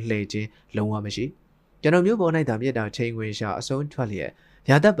တုံ့လှဲခြင်းလုံးဝမရှိကျွန်တော်မျိုးပေါ်၌သာမြစ်တာချိန်ခွင်ရှာ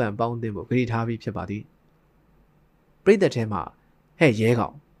အဆုံးထွက်လျက်ရာသက်ပံပေါင်းသင်းဖို့ဂရီထားပြီးဖြစ်ပါသည်ပရိသတ်ထဲမှဟဲ့ရဲ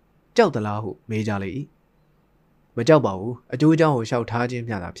ကောင်ကြောက်သလားဟုမေးကြလေ၏မကြောက်ပါဘူးအကျိုးအကြောင်းကိုရှောက်ထားခြ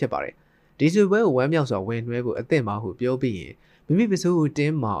င်းမျှသာဖြစ်ပါတယ်ဒီစစ်ပွဲကိုဝမ်းမြောက်စွာဝင်နှွဲဖို့အသင့်ပါဟုပြောပြီးရင်မိမိပစိုးကို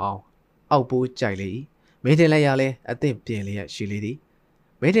တင်းမာအောင်အောက်ပိုးကြိုက်လေ၏မင်းတင်လိုက်ရလဲအသင့်ပြင်လျက်ရှိလေသည်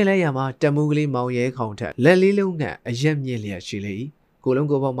မင်းတင်လိုက်ရမှာတမူကလေးမောင်ရဲခေါင်ထက်လက်လေးလုံးငှက်အရက်မြင့်လျက်ရှိလေ၏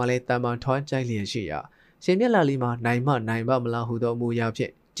ကိုလုံးကိုပေါက်မှလည်းတန်ပန်ထွားကြိုက်လျက်ရှိရာရှင်မြတ်လာလေးမှာနိုင်ပါမလားဟုသောမူရာဖြ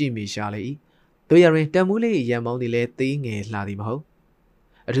င့်ကြည့်မိရှာလေ၏တို့ရရင်တမူလေးရံမောင်းသည်လည်းသေးငယ်လှသည်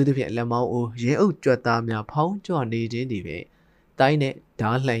မဟုတ်အထူးသဖြင့်လက်မောင်းအိုးရဲအုပ်ကြွက်သားများဖောင်းကြွနေခြင်းသည်ပင်တိုင်း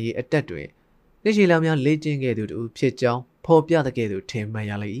နဲ့ဓာလှန်ရေးအတက်တွင်လက်ရှိလာများလေ့ကျင့်ခဲ့သူတို့ဖြစ်ကြောင်းဖော်ပြတဲ့ကဲ့သို့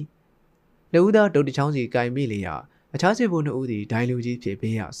ထင်မှန်ရလေ၏နှုတ်သားဒုတ်တချောင်းစီကင်မိလေရာအခြားစစ်ဘုံနှစ်ဦးသည်ဒိုင်လူကြီးဖြစ်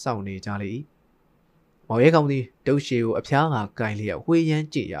ဘေးရစောင့်နေကြလေ၏မောင်ရဲကောင်သည်ဒုတ်ရှည်ကိုအဖျားကကင်လျက်ဝှေးရ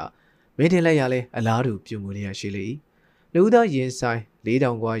မ်းကြည့်ရာမင်းထင်လိုက်ရလဲအလားတူပြုံမှုလျက်ရှိလေ၏နှုတ်သားရင်ဆိုင်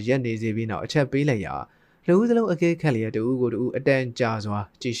4000กว่าရက်နေစေပြီးနောက်အချက်ပေးလိုက်ရာနှုတ်စလုံးအကဲခတ်လျက်တူကိုတူအတန်ကြာစွာ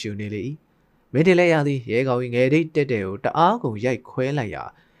ကြည့်ရှုနေလေ၏မင်းထင်လိုက်ရသည်ရဲကောင်၏ငယ်ဒိတ်တက်တဲ့ကိုတအားကုန်ရိုက်ခွဲ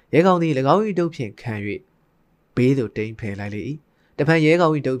လိုက်ရာရဲကောင်သည်၎င်း၏ဒုတ်ဖြင့်ခံ၍ဘေးသို့တိမ်ဖယ်လိုက်လေ၏တဖန်ရဲ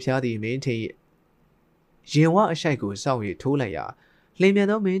ကောင်၏ဒုတ်ဖျားသည်မင်းထင်ရင်ဝအရှိုက်ကိုစောင့်၍ထိုး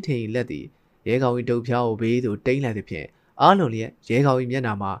လိုက်ရာလျင်မြန်သောမင်းထင်လက်သည်ရဲကောင်၏ဒုတ်ဖျားကိုဘေးသို့တိမ်လိုက်သည်ဖြင့်အားလုံးလျက်ရဲကောင်၏မျက်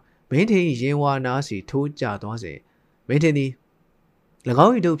နှာမှာ မင်းထင်ရင်ဝါနာစီထိုးကြသွားစဉ်မင်းထင်သည်၎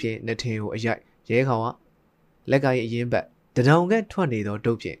င်း၏ဒုတ်ဖြင့်နှစ်ထင်ကိုအရိုက်ရဲခေါင်ကလက်က၏အရင်ဘက်တံတောင်ကထွက်နေသော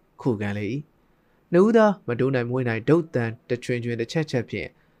ဒုတ်ဖြင့်ခုခံလေ၏နှုတ်သားမတိုးနိုင်မွေးနိုင်ဒုတ်တန်တချွင်ချွင်တစ်ချက်ဖြ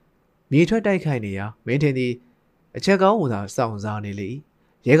င့်မြေထွက်တိုက်ခိုက်နေရာမင်းထင်သည်အချက်ကောင်းကိုသာစောင့်စားနေလေ၏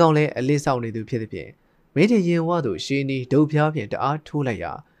ရဲကောင်လည်းအလစ်ဆောင်နေသူဖြစ်သည်ဖြင့်မင်းထင်ရင်ဝါသို့ရှင်းနီဒုတ်ဖျားဖြင့်တအားထိုး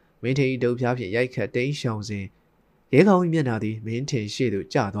လိုက်ရာမင်းထင်၏ဒုတ်ဖျားဖြင့်ရိုက်ခတ်တိမ်းရှောင်စဉ်ရဲကောင်၏မျက်နှာသည်မင်း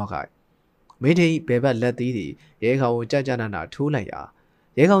ထင်ရှေ့သို့ကျသွားခိုင်မင်းထင်၏ဘယ်ဘက်လက်သီးသည်ရဲကောင်ကိုကြနာထိုးလိုက်ရာ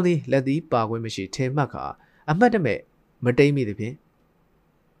ရဲကောင်သည်လက်သီးပါခွင့်မရှိထင်မှတ်ကာအမှတ်တမဲ့မတိမ်မိသည်ဖြင့်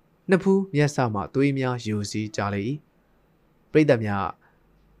နှစ်ဖူးမျက်စမှသွေးများယူစည်းကြလေ၏ပရိသတ်များ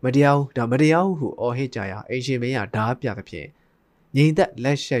မတရားဒါမတရားဟုအော်ဟစ်ကြရာအင်ရှင်မင်းကဓားပြသဖြင့်ငြိမ်သက်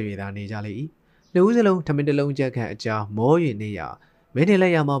လက်ရှက်၍သာနေကြလေ၏နှစ်ဦးစလုံးထမင်းတစ်လုံးချက်ခန့်အကြားမော၍နေရာမင်းထင်လ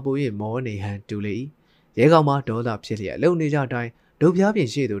က်ရမှာပို၍မောနေဟန်တူလေ၏ရဲကောင်မှဒေါသဖြစ်လျက်လုံနေကြတိုင်းဒုတ်ဖျားဖြ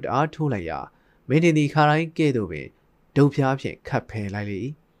င့်ရှေ့သို့တအားထိုးလိုက်ရာမင်းထင်သည်ခါတိုင်းကဲ့သို့ပင်ဒုတ်ဖျားဖြင့်ခတ်ဖယ်လိုက်လေ၏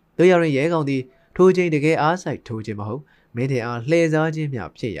တို့ရရင်ရဲကောင်သည်ထိုးချိန်တကယ်အားဆိုင်ထိုးခြင်းမဟုတ်မင်းထင်အားလှည့်စားခြင်း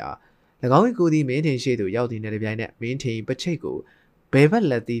မျှဖြစ်ရာ၎င်း၏ကိုယ်သည်မင်းထင်ရှေ့သို့ရောက်သည့်နေ့တစ်ပြိုင်နက်မင်းထင်ပချိတ်ကိုဘယ်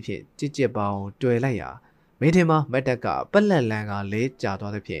ဘက်လက်သီးဖြင့်ကြစ်ကြစ်ပေါအောင်တွယ်လိုက်ရာမင်းထင်မှာမက်တက်ကပက်လက်လန်ကလဲကျ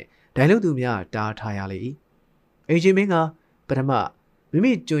သွားသဖြင့်ဒိုင်လုသူများတားထားရလေ၏အင်ဂျင်မင်းကပထ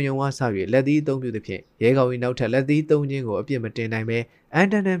မမိမိကျွံယုံဝါဆ၍လက်သီးအသုံးပြုသဖြင့်ရဲကောင်၏နောက်ထပ်လက်သီးသုံးခြင်းကိုအပြစ်မတင်နိုင်ပဲ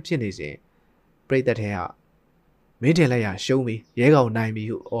အန်တန်ဖြစ်နေစဉ်ပရိသတ်ထဲကမင်းထင်လိုက်ရရှုံးပြီးရဲကောင်နိုင်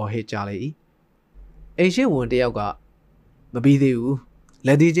ပြီဟုအော်ဟစ်ကြလေ၏အိမ်ရှိဝန်တယောက်ကမပြီးသေးဘူး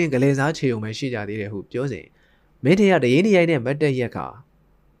လက်သီးချင်းကလေးစားချေုံပဲရှိကြသေးတယ်ဟုပြောစဉ်မင်းထင်ရတရင်ရိုင်းနဲ့မတ်တက်ရက်က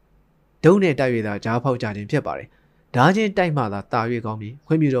ဒုံနဲ့တိုက်၍သာကြားဖောက်ကြခြင်းဖြစ်ပါတယ်ဓာချင်းတိုက်မှသာတာ၍ကောင်းပြီး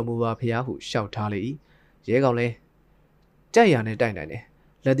ခွင့်ပြုတော်မူပါဖျားဟုရှောက်ထားလေ၏ရဲကောင်လည်းကြက်ရနဲ့တိုက်နိုင်တယ်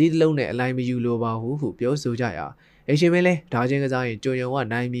လက်သီးတစ်လုံးနဲ့အလိုက်မယူလိုပါဟုပြောဆိုကြရာအရှင်မင်းလည်းဓာချင်းကစားရင်ကြုံယုံက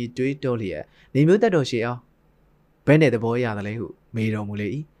နိုင်မီတွေးတောလျက်နေမျိုးတက်တော်ရှိအောင်ဘယ်နဲ့သဘောရတယ်လဲဟုမေးတော်မူလေ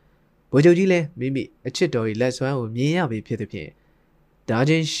၏ဗိုလ်ချုပ်ကြီးလည်းမိမိအချစ်တော်၏လက်ဆွမ်းကိုမြင်ရပြီဖြစ်သည်ဖြ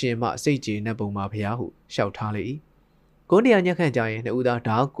င့်ဓာချင်းရှင်မှစိတ်ကြည်နှက်ပုံမှာဖျားဟုရှောက်ထားလေ၏ကိုးနေရာညက်ခန့်ကြရင်နှစ်ဦး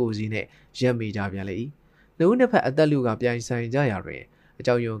သားဓာကိုစီနဲ့ရက်မိကြပြန်လေ၏နှစ်ဦးနှစ်ဖက်အသက်လူကပြိုင်ဆိုင်ကြရာတွင်အ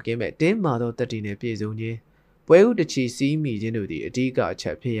ကြောင်းယုံကင်းမဲ့တင်းမာသောတတိနှင့်ပြည့်စုံခြင်းပွဲဥတချီစီးမိခြင်းတို့သည်အဓိက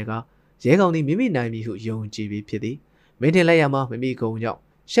အချက်ဖြစ်ရကားရဲကောင်သည်မိမိနိုင်မည်ဟုယုံကြည်ပြီးဖြစ်သည်မင်းထင်လိုက်ရမှာမိမိကုံကြော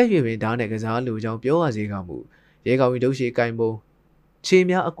င့်ရှက်၍ပင်ဓာနဲ့ကစားလူကြောင့်ပြောရစေကမူရဲကောင်၏ဒုရှိကိုင်ပုံခြေ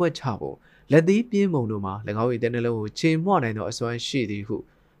များအကွက်ချပုံလက်သီးပြင်းပုံတို့မှာ၎င်း၏တဲ့နှလုံးကိုခြေမွနိုင်သောအစွမ်းရှိ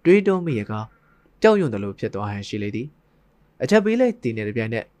သည်ဟုတွေးတောမိရကားကြောက်ရွံ့သလိုဖြစ်သွားဟန်ရှိလေသည်အချက်ပေးလိုက်တည်နေတဲ့ပြိုင်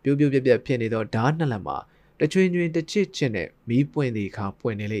နက်ပြိုးပြိုးပြက်ပြက်ဖြစ်နေသောဓာတ်နှစ်လက်မှာတချွင်ချွင်တစ်ချစ်ချစ်နဲ့မီးပွင့်သည့်အခါပွ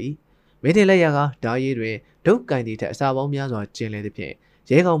င့်နေလေ၏မင်းထင်လက်ရကဓာရည်တွင်ဒုတ်ကင်သည့်ထက်အစာပေါင်းများစွာကျင်လေသဖြ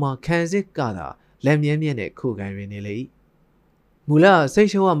င့်ရဲကောင်မှာခံစစ်ကသာလက်မြဲမြဲနဲ့ခုခံရနေလေ၏မူ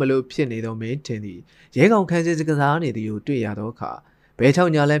လစိတ်ရှုံးရမလို့ဖြစ်နေသောမင်းထင်သည်ရဲကောင်ခံစစ်စကစားနေသည်ကိုတွေ့ရသော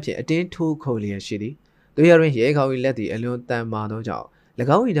အခါဘဲချောင်းညာလန်းဖြင့်အတင်းထိုးခုန်လျက်ရှိသည်တို့ရတွင်ရဲကောင်၏လက်သည်အလွန်တန်မာသောကြောင့်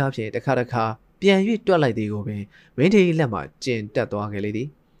၎င်း၏ဓာဖြင့်တစ်ခါပြန်၍တွက်လိုက်သည်ကိုပင်မင်းထင်၏လက်မှကျင်တက်သွားခဲ့လေသည်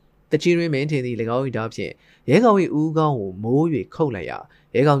တချီတွင်မင်းထင်သည်၎င်း၏ဓာဖြင့်ရဲကောင်၏ဦးခေါင်းကိုမိုး၍ခုတ်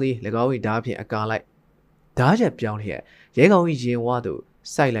လိုက်ရာရဲကောင်သည်၎င်း၏ဓာဖြင့်အကာလိုက်ဓာချက်ပြောင်းလျက်ရဲကောင်၏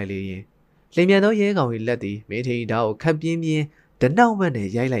ရင်ဝါသို့စိုက်လိုက်လေရင်လင်မြန်သောရဲကောင်၏လက်သည်မင်းထင်၏ဓာကိုခပ်ပြင်းပြင်းတနှောက်မက်နှ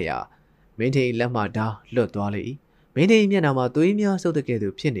င့်ရိုက်လိုက်ရာမင်းထင်၏လက်မှဓာလွတ်သွားလေ၏မင်းထင်၏မျက်နှာမှာသွေးများစုပ်တဲ့ကဲ့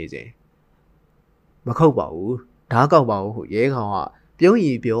သို့ဖြစ်နေစဉ်မခုတ်ပါဘူးဓာကောက်ပါဘူးဟုရဲကောင်ကပြုံး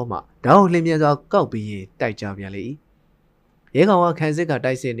ရီပြောမှဓာကိုလင်မြန်စွာကောက်ပြီးရင်တိုက်ကြပြန်လေ၏ရဲကောင်ကခံစစ်က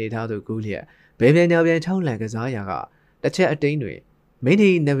တိုက်စစ်နေထားသူကူးလျက်ဘယ်ပြန်ညာပြန်ချောင်းလန်ကစားရာကတစ်ချက်အတိန်တွင်မင်း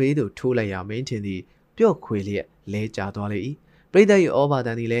ထင်၏နဘေးသို့ထိုးလိုက်ရာမင်းထင်သည်ပျော့ခွေလျက်လဲကျသွားလေ၏ပရိသတ်၏ဩဘာတ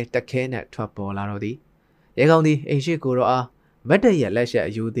န်သည်လည်းတခဲနှင့်ထွက်ပေါ်လာတော့သည်ရဲကောင်သည်အိမ်ရှိကိုတော်အားမတ်တရက်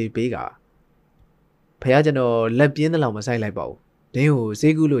လက်ချက်အယူသေးပေးကဖះကျွန်တော်လက်ပြင်းသလောက်မဆိုင်လိုက်ပါဘူးဒင်း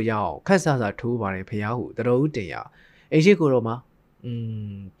ကိုဈေးကူးလို့ရအောင်ခက်ဆဆထိုးပါတယ်ဖះဟုတတော်ဦးတင်ရအိမ်ရှိကိုတော်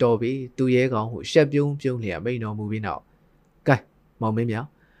မှာတော်ပြီသူရဲကောင်ဟုရှက်ပြုံးလျက်မိန်တော်မူပြီးနောက်ကဲမောင်မင်းများ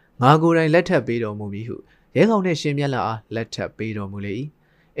ငါကိုယ်တိုင်လက်ထပ်ပေးတော်မူပြီဟုရဲကောင်နှင့်ရှင်မြတ်လာအားလက်ထပ်ပေးတော်မူလေ၏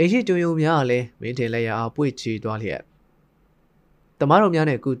အိမ်ရှိကျွယုံများကလည်းမင်းထင်လက်ရအားပွေ့ချီသွားလျက်တ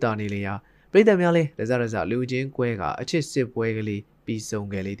မားတော်များနဲ့ကုတာနေလေရာပရိသတ်များလည်းတစလူချင်းကွဲကအချစ်စစ်ပွဲကလေးပြီးဆုံး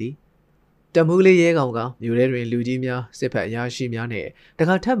ခဲ့လေသည်တမှုလေးရဲကောင်ကမြို့ထဲတွင်လူကြီးများစစ်ဖက်အရာရှိများနဲ့တ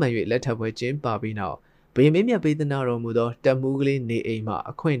ခါထပ်မံ၍လက်ထပ်ပွဲကျင်းပပြီးနောက်ဗိမင်းမြတ်ပေးသနာတော်မူသောတမှုက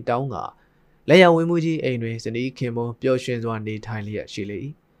လေးနေအိမ်မှအခွင့်တောင်းကလက်ရဝင်းမှုကြီးအိမ်တွင်ဇနီးခင်မွန်ပျော်ရွှင်စွာနေထိုင်လျက်ရှိလေ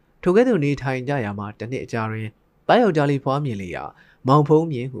၏ထိုကဲ့သို့နေထိုင်ကြရာမှာတစ်နှစ်အကြာတွင်တားယောက်ျားလေးဖွားမြင်လေရာမောင်ဖုံး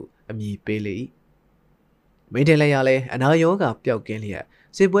မြင်ဟုအမည်ပေးလေ၏မင်းထင်လက်ရလဲအနာရောဂါပျောက်က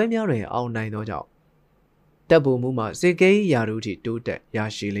င်းလျက်စစ်ပွဲများတွင်အောင်နိုင်သောကြောင့် တပ်ပုံမှုမှစေကေးရာတို့ထိတိုးတက်ရ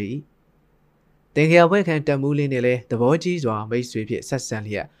ရှိလေ၏တင်ခရဘွဲ့ခံတပ်မှုလေးနဲ့လည်းသဘောကြီးစွာမိတ်ဆွေဖြစ်ဆက်ဆံ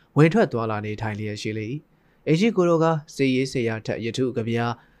လျက်ဝင်ထွက်သွားလာနေထိုင်လျက်ရှိလေ၏အရှိကိုတော်ကစေရေးစေရထက်ရထု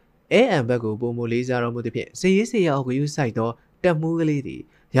ကဗျာအဲအံဘက်ကိုပုံမလေးစားတော်မူသည်ဖြင့်စေရေးစေရအောက်ကိုယူဆိုင်သောတပ်မှုကလေး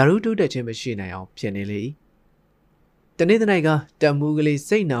သည်ရာတို့တိုးတက်ခြင်းမရှိနိုင်အောင်ဖြစ်နေလေ၏တနေ့တနေ့ကတပ်မှုက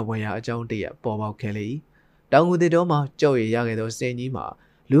လေးစိတ်နာပွန်ရာအကြောင်းတရပေါ်ပေါက်ခဲ့လေ၏တောင်ငူတစ်တော်မှာကြောက်ရရခဲ့သောစင်ကြီး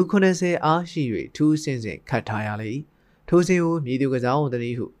မှာလူ90အားရှိ၍ထူးဆင်းဆင်းခတ်ထားရလေ၏ထိုးစင်ကိုမြည်သူကစားအောင်တ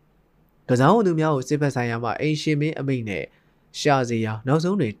ည်းဟုကစားအောင်သူများကိုစစ်ဖက်ဆိုင်ရာမှအိမ်ရှင်မင်းအမိန့်နဲ့ရှာစေရာ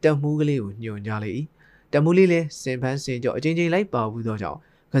နောက်ဆုံးတွင်တပ်မှုကလေးကိုညွှန်ကြလေ၏တပ်မှုလေးလည်းစင်ဖန်းစင်ကြောအချင်းချင်းလိုက်ပါဘူးသောကြောင့်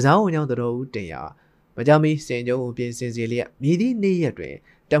ကစားအောင်ကြောင့်တော်ဦးတင်ရာမကြမီစင်ကြုံကိုပြင်ဆင်စီလျက်မြည်သည့်နေ့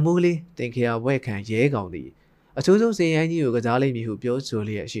ရက်တွင်တပ်မှုကလေးတင်ခရဝဲခံရဲကောင်သည်အဆိုးဆုံးစင်ရိုင်းကြီးကိုကစားလိမ့်မည်ဟုပြောဆို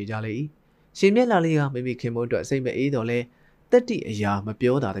လျက်ရှိကြလေ၏ရှင်မြက်လာလေးကမိမိခင်မိုးအတွက်စိတ်မအေးတော့လဲတက်တိအရာ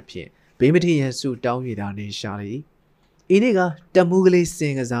မပြောတာသဖြင့်ဘေးမထီရန်ဆူတောင်းရတာနေရှာလေဤနေ့ကတပ်မှုကလေးစ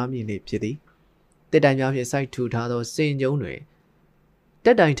င်ကစားမြင်နေဖြစ်သည်တက်တိုင်များဖြင့်စိုက်ထူထားသောစင်ကျုံတွင်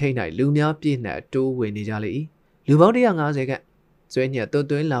တက်တိုင်ထိတ်၌လူများပြည့်နှက်တိုးဝင်နေကြလေ၏လူပေါင်း150ခန့်ကျွဲ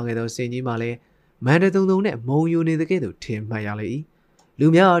ညက်သွင်းလာခဲ့သောစင်ကြီးမှလည်းမန်တတုံတုံနဲ့မုံယူနေတဲ့ကဲ့သို့ထင်မှတ်ရလေ၏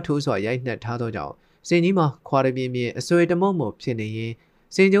လူများထိုးစွာရိုက်နှက်ထားသောကြောင့်စင်ကြီးမှာခွာရပြင်းပြင်းအဆွေတမော့မော့ဖြစ်နေ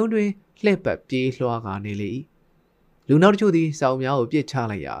ရင်စင်ကျုံတွင်လှည့်ပတ်ပြေးလွှားကနေလေ၏လူနောက်တချို့သည်စောင်းများ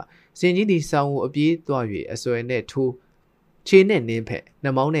ကိုပြစ်ချလိုက်ရာစင်ကြီးသည်စောင်းကိုအပြေးသွား၍အဆွေနဲ့ထိုးခြေနဲ့နင်းဖက်နှ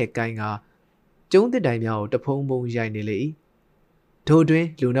မောင်းနဲ့ကိုင်းကားကျုံးတစ်တိုင်များကိုတဖုံဖုံရိုက်နေလေ၏ထို့တွင်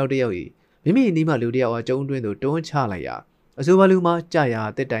လူနောက်တစ်ယောက်၏မိမိနီးမှလူတစ်ယောက်အားကျုံးတွင်သို့တွန်းချလိုက်ရာအဆိုပါလူမှကြာ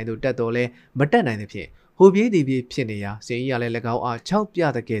ရာတစ်တိုင်သို့တက်တော်လဲမတက်နိုင်သဖြင့်ဟိုပြေးသည်ပြေးဖြစ်နေရာစင်ကြီးကလည်း၎င်းအား6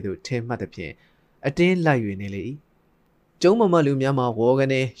ပြတဲ့ကဲ့သို့ထင်မှတ်သဖြင့်အတင်းလိုက်၍နေလေ၏ကျုံးမမလူများမှာဝေါက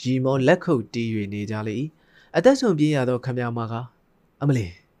နေရီမောလက်ခုပ်တီး၍နေကြလေ၏အသက်ဆုံးပြေးရသောခမရမကအ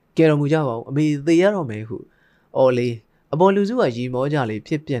မလီကဲတော်မူကြပါဦးအမေသေရတော့မယ်ဟုအော်လေးအပေါ်လူစုကရီမောကြလေဖြ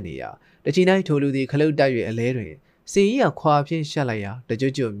စ်ပြက်နေရာတချီတိုင်းထိုလူသည်ခလုတ်တိုက်၍အလဲတွင်စင်ကြီးကခွာဖြင့်ရှက်လိုက်ရာတကြွ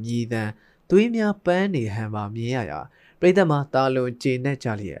ကြွမြည်တမ်းသွေးများပန်းနေဟန်ပါမြင်ရရာပရိသတ်မှာတာလွန်ကျေနပ်ကြ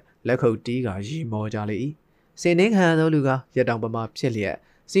လျက်လက်ခုပ်တီးကရီမောကြလေ၏စင်နှင်းခံသောလူကရတောင်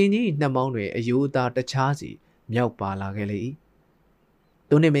ပမာဖြစ်လျက်စင်ကြီးနှက်မောင်းတွင်အယိုးသားတခြားစီမြောက်ပါလာခဲ့လေ၏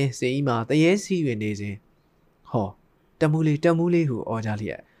သူနှင့်မင်းစင်ကြီးမှာတရေစီ၍နေစဉ်ဟောတမူလေးဟုအော်ကြ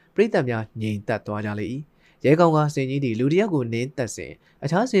လျက်ပရိသတ်များငြိမ်သက်သွားကြလေ၏ရဲကောင်ကစင်ကြီးသည်လူတစ်ယောက်ကိုနင်းသက်စဉ်အ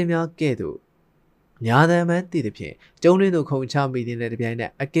ခြားစင်များကဲ့သို့ညာသံမှန်းတည်သဖြင့်ကျုံးတွင်သို့ခုံချမိတဲ့တပြိုင်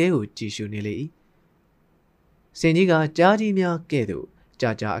နက်အကဲကိုကြည်ရှုနေလေ၏စင်ကြီးကကြားကြီးများ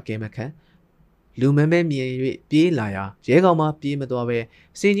ကဲ့သို့ကြာအကဲမခံလူမဲမဲမြင်၍ပြေးလာရာရဲကောင်မှပြေးမသွားပဲ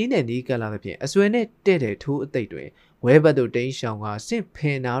စင်ကြီးနဲ့နီးကပ်လာသဖြင့်အဆွဲနဲ့တဲ့တဲ့ထိုးအသိပ်တွင်ဝဲဘက်သို့တိန်းရှောင်ကစစ်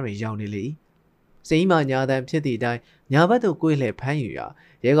ဖင်နာတွင်ရောက်နေလေ၏စင်ကြီးမှညာသံဖြစ်သည့်အတိုင်းညာဘက်သို့ကိုယ်လှည့်ဖ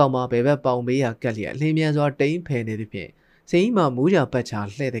မ်းယူရာရဲကောင်မှဘယ်ဘက်ပေါင်မေးရာကက်လျက်လင်းမြန်စွာတိန်းဖယ်နေသဖြင့်စင်ကြီးမှမူးကြ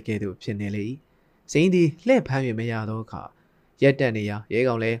ပတ်ချလှဲ့တဲ့ကဲ့သို့ဖြစ်နေလေ၏စင်ကြီးသည်လှဲ့ဖမ်း၍မရသောအခါရက်တက်နေရာရဲ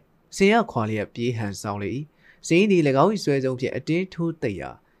ကောင်လည်းစင်ရခွာလျက်ပြေးဟန်ဆောင်လေ၏စင်ကြီးသည်၎င်း၏ဆွဲဆုံးဖြင့်အတ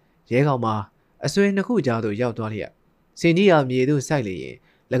င်းထိုးသိပ်ရာရဲကောင်မှအဆွဲနှစ်ခုကြားသို့ရောက်သွားလျက်စင်ကြီးဟာမြေသို့စိုက်လေရင်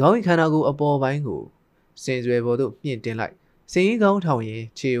၎င်း၏ခန္ဓာကိုယ်အပေါ်ပိုင်းကိုစင်ဆွဲပေါ်သို့မြင့်တင်လိုက်စင်ကြီးကောင်းထောင်ရင်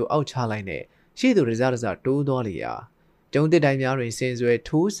ခြေကိုအောက်ချလိုက်နဲ့ရှေ့သို့တစားတိုးသွားလေရာကျုံတစ်တိုင်များတွင်စင်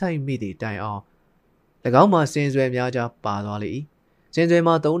ဆွဲထိုးဆိုင်မိသည့်တိုင်အောင်၎င်းမှာစင်ဆွဲများကြားပါသွားလေ၏စင်ဆွဲ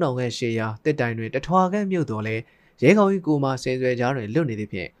မှာ3000ခန့်ရှေ့ရာတစ်တိုင်တွင်တထွာခန့်မြုပ်တော်လဲရဲကောင်၏ကိုမှာစင်ဆွဲကြားတွင်လွတ်နေ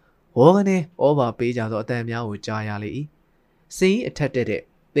သဖြင့်ဝေါကနေဩဘာပေးကြသောအတန်များကိုကြားရလေ၏စင်ကြီးအထက်တက်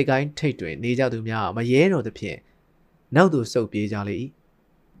တဲ့သေကိုင်းထိတ်တွင်နေကြသူများမရဲတော်သဖြင့်နောက်သို့ဆုတ်ပြေးကြလေ၏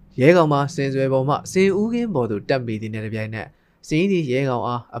ရဲကောင်မှာစင်ဆွဲပေါ်မှစင်ဦးကင်းပေါ်သို့တက်မိသည်နှင့်တပြိုင်နက်စင်ကြီးရဲကောင်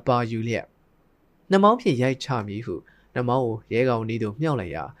အားအပါယူလျက်နှမောင်းဖြင့်ရိုက်ချမည်ဟုနှမောင်းကိုရဲကောင်ဤသို့မြှောက်လို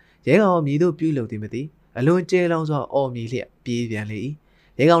က်ရာရဲကောင်မြည်သို့ပြုလုပ်သည်မသိအလွန်ကျဲလောင်စွာအော်မြည်လျက်ပြေးပြန်လေ၏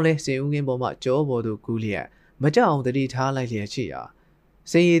ရဲကောင်လည်းစင်ဦးကင်းပေါ်မှကြောပေါ်သို့ကူးလျက်မကြောက်အောင်တတိထားလိုက်လျက်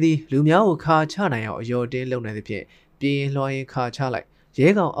ရှိရာစင်ရည်သည်လူများကိုခါချနိုင်အောင်အယောတင်းလုံနေသဖြင့်ပြေးရင်လွှားရင်ခါချလိုက်ရဲ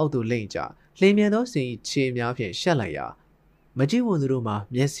ကောင်အောက်သို့လိမ့်ကြလှိမ်မြန်သောစင်၏ခြေများဖြင့်ရှက်လိုက်ရာမကြည့်ဝန်သူတို့မှ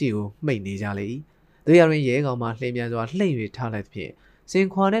မျက်စိကိုမှိတ်နေကြလေ၏တို့ရတွင်ရဲကောင်မှလှိမ်မြန်စွာလှိမ့်၍ထားလိုက်သဖြင့်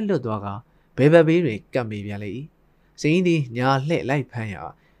စင်ခွာနဲ့လွတ်သွားကဘဲဘက်ဘေးတွင်ကပ်မိပြန်လေ၏စင်သည်ညာလှဲ့လိုက်ဖ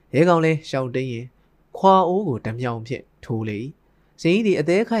မ်းရာရဲကောင်လည်းရှောင်းတိန်ရင်ခွာအိုးကိုဓမြောင်ဖြင့်ထိုးလေ၏စင်သည်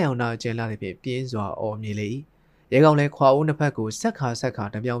အသေးခိုင်အောင်နာကျန်လာသဖြင့်ပြင်းစွာအော်မြည်လေ၏ရဲကောင်လည်းခွာအိုးနှစ်ဖက်ကို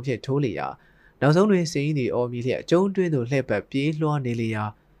ဆက်ခါဓမြောင်ဖြင့်ထိုးလေရာနောက်ဆုံးတွင်စင်သည်အော်မြည်လျက်ကျုံးတွင်းသို့လှည့်ပတ်ပြေး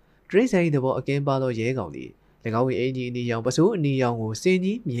လွှားနေလေရာတရိတ်ဆိုင်သဘောအကင်းပါသောရဲကောင်သည်၎င်း၏အင်ဂျီအနီရောင်ပစိုးအနီရောင်ကို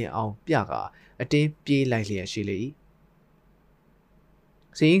စင်ကြီးမြင်အောင်ပြကအတင်းပြေးလိုက်လျက်ရှိလေ၏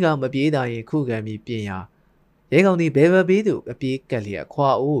စင်ကြီးကမပြေးသာရင်ခုခံပြီးပြင်ရာရဲကောင်သည်ဘဲဘဘေးသို့အပြေးကက်လျက်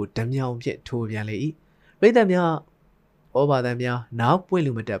ခွာအိုးကိုဓမြောင်ဖြင့်ထိုးပြန်လေ၏ ပရိသတ်များဩဘာသံများနောက်ပွ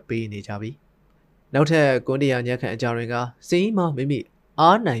င့်လူမတက်ပေးနေကြပြီနောက်ထပ်ကွန်တရားညက်ခန့်အကြောင်းတွေကစင်း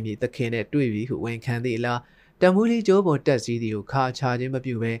မမိမိအားနိုင်ပြီသခင်နဲ့တွေ့ပြီဟုဝန်ခံသည်လားတမူးလေးကျိုးပေါ်တက်စည်းသည်ကိုခါချခြင်းမ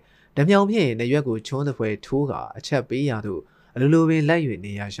ပြုဘဲဓမြောင်ဖြင့်နရွက်ကိုချွန်းသဖွယ်ထိုးကအချက်ပေးရသို့အလိုလိုပင်လိုက်၍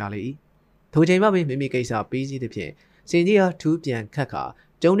နေရရှာလေ၏ထိုချိန်မှပင်မိမိကိစ္စပြီးစီးသဖြင့်စင်ကြီးအားထူးပြန်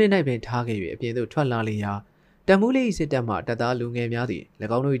ခတ်ခါကျုံးနေ၌ပင်ထားခဲ့၍အပြင်သို့ထွက်လာလေရာတမူးလေးစစ်တပ်မှတပ်သားလူငယ်များသည်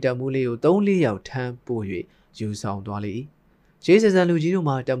၎င်းတို့၏တမူးလေးကို3-4ယောက်ထမ်းပို့၍ယူဆောင်သွားလေ၏ရှေး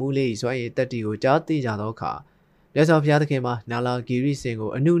စစံလူကြီးတို့မှတမူးလေး၏စွမ်းရည်တက်တီကိုကြားသိကြသောအခါမြတ်စွာဘုရားသခင်မှနာလာဂီရိစင်ကို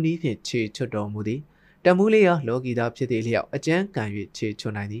အနုနီးဖြင့်ခြေချွတ်တော်မူသည်တမူးလေးအားလောကီသားဖြစ်သည့်လျောက်အကျဉ်းကန်၍ခြေချွ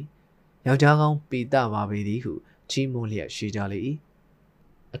တ်နိုင်သည်ယောက်ျားကောင်းပီတပါပေသည်ဟုချီးမွမ်းလျက်ရှိကြလေ၏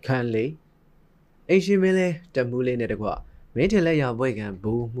အခန်း၄အိရှင်မင်းလဲတမူးလေးနဲ့တကွမင်းထင်လက်ရဘွဲ့ကံ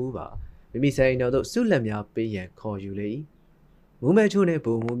ဘူမှုပါမိမိဆိုင်တော်သို့ဆုလက်များပေးရန်ခေါ်ယူလေ၏မူးမဲချိုးနှ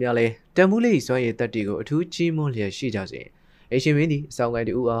င့်ဘူမှုများလဲတမူးလေးစွမ်းရည်တက်တီကိုအထူးချီးမွမ်းလျက်ရှိကြစဉ်အိရှင်မင်းသည်အဆောင်ကို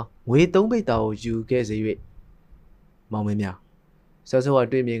င်းတူအားငွေ3ပိတ်တာကိုယူခဲ့စေ၍မောင်မင်းများစော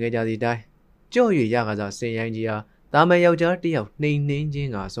စောကတွေ့မြင်ခဲ့ကြသည့်အတိုင်းကြော့၍ရကားစားစင်ရိုင်းကြီးအားတာမန်ယောက်ျားတစ်ယောက်နှိမ်နှင်းခြ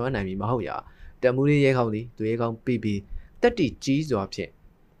င်းကစွမ်းနိုင်ပြီမဟုတ်ရာတမူးလေးရဲကောင်းသည်သူရဲကောင်းပြီးတက်တီကြီးစွာဖြ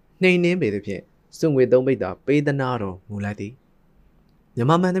င့်နှိမ်နှင်းပေသည်ဖြင့်စွငွေ3ပိတ်တာပေးသနာတော်မူလိုက်သည်မြ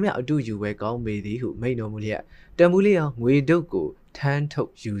မမှန်သမျှအတူယူဝဲကောင်းပေသည်ဟုမိန့်တော်မူလျက်တမူးလေးအားငွေဒုတ်ကိုထမ်းထု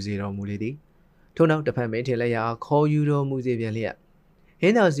တ်ယူစေတော်မူလေသည်ထို့နောက်တစ်ဖက်မင်းထင်လက်ရအားခေါ်ယူတော်မူစေပြန်လျက်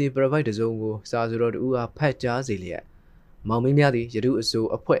ဟင်းသာစီပရပိုက်တစုံကိုစာစုတော်တူအားဖတ်ကြားစေလျက်မောင်မင်းများသည်ယတုအစိုး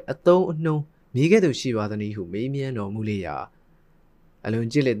အဖွဲ့အသုံးအနှုံးမြည်ကဲ့သို့ရှိပါသနည်းဟုမေးမြန်းတော်မူလေရာအလွန်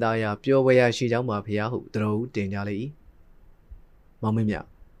ကြည်လက်သားရာပျော်ဝဲရာရှိကြောင်းမှာဖျားဟုတတော်ဦးတင်ကြလေ၏မောင်မ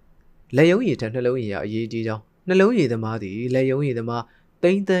င်းများလက်ယုံရည်ထက်နှလုံးရည်ရာအရေးကြီးကြောင်းနှလုံးရည်သမားသည်လက်ယုံရည်သမား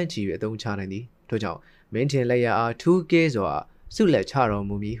တိမ့်တန်းချီ၍အသုံးချနိုင်သည်ထို့ကြောင့်မင်းထင်လက်ရအားထူးကဲစွာဆု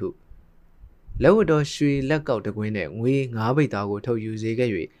လက်ချတော်မူမည်ဟုလက်ဝတ်တော်ရွှေလက်ကောက်တကွင်းနှင့်ငွေ9ပိတ်သားကိုထုတ်ယူစေခဲ့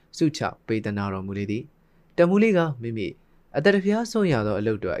၍စုချပေးသနာတော်မူလေသည်တမူးလေးကမိမိအတတဖျားဆုံးရသော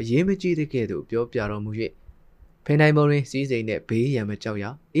အလုပ်တော်အရေးမကြီးတဲ့ကဲ့သို့ပြောပြတော်မူ၍ဖိနိုင်ပေါ်တွင်စီးစိမ်နှင့်ဘေးရန်မကြောက်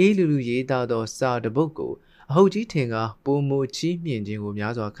ရအေးလူလူရေးသားသောစာတပုတ်ကိုအဟုတ်ကြီးထင်ကားပုံမချီးမြှင့်ခြင်းကို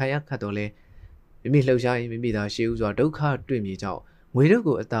များစွာခံရခတ်တော်လဲမိမိလှုပ်ရှားရင်မိမိသာရှေးဥစွာဒုက္ခတွေ့မြည်ကြောင်းငွေတို့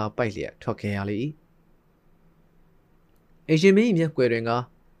ကိုအသာပိုက်လျက်ထွက်ခဲ့ရလေ၏အရှင်မင်းမျက်ကွယ်တွင်က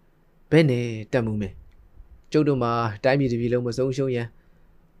ဘယ်နဲ့တက်မှုမဲကျုပ်တို့မှာတိုင်းပြည်တစ်ပြည်လုံးမဆုံးရှုံးရန်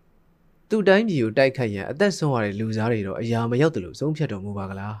သူ့တိုင်းပြည်ကိုတိုက်ခတ်ရန်အသက်ဆုံးရတဲ့လူစားတွေတော့အရာမရောက်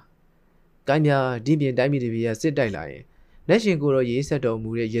တယ်လို့ဆုံးဖြတ်တော်မူပါကလား။ကိုင်းများဒီပြင်တိုင်းပြည်တစ်ပြည်ကစစ်တိုက်လာရင်လက်ရှင်ကိုတော့ရေး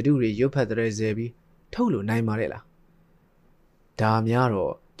ဆက်တော်မူတဲ့ယတုတွေရွတ်ဖတ်တဲ့ဇယ်ပြီးထုတ်လို့နိုင်ပါရဲ့လား။ဒါများ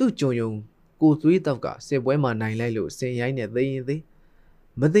တော့သူ့ကြုံယုံကိုသွေးတောက်ကစစ်ပွဲမှာနိုင်လိုက်လို့စင်ရိုင်းနဲ့သိရင်သေး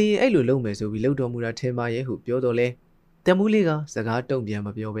မသိရင်အဲ့လိုလုပ်မယ်ဆိုပြီးလှုပ်တော်မူတာထင်ပါရဲ့ဟုပြောတော့လဲတမူးလေးကစ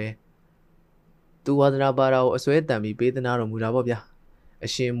ကားတုံ့ပြန်မပြောပဲသူဝါဒနာပါတာကိုအစွဲတန်ပြီးပေးသနာတော်မူတာပေါ့ဗျာ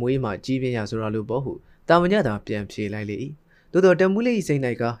အရှင်မွေးမှာကြီးပြင်းရဆိုတာလို့ပေါ့ဟုတာမညတာပြန်ဖြေလိုက်လေ၏သို့တော်တမူးလေးစိတ်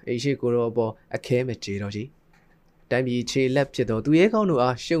၌ကအိရှိကိုရောအပေါ်အခဲမကြေတော့ကြီးတိုင်းပြည်ခြေလက်ဖြစ်သောသူရဲကော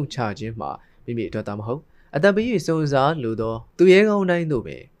င်းတို့အားရှုံချခြင်းမှာမိမိအတွက်သာမဟုတ်အသက်ပေး၍စုံစားလိုသောသူရဲကောင်းတိုင်းတို့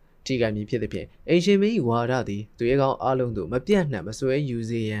ပင်ထိခိုက်မည်ဖြစ်သည်ဖြင့်အိရှင်မင်း၏ဝါဒသည်သူရဲကောင်းအလုံးတို့မပြတ်နှံ့မစွဲယူ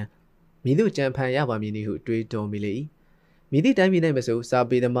စေရန်မိတို့ကြံဖန်ရပါမည်နည်းဟုတွေးတော်မိလေ၏မိသည့်တိုင်းပြည်၌မဆိုစာ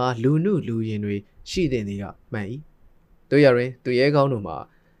ပေသမားလူနုလူရင်တွေရှိတဲ့နေကမှန်၏တို့ရရင်သူရဲကောင်းတို့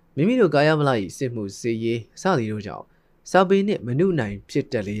မှာမိမိတို့ကာယမလာ၏စစ်မှုစေရေးစသည်တို့ကြောင့်စာပေနှင့်မနု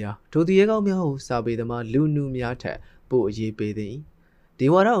နိုင်ဖြစ်တတ်လေရာထိုသူရဲကောင်းများဟုစာပေသမားလူနုများထက်ပိုအရေးပေး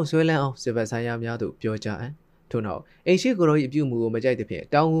သည်ဒီဝါဒကိုဆွဲလန်းအောင်စစ်ဘက်ဆိုင်ရာများတို့ပြောကြအံ့ထို့နောက်အိရှိကိုရော၏အပြုမှုကိုမကြိုက်သဖြ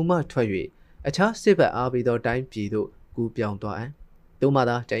င့်တောင်ဝူမှထွက်၍အခြားစစ်ဘက်အားပေးသောတိုင်းပြည်သို့ကူးပြောင်းသွား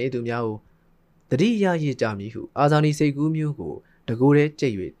အံ့တို့မှသာတန်ရည်သူများကိုတတိယရည်ကြမည်ဟုအာဇာနည်စိတ်ကူးမျိုးကိုတကိုယ်တည်း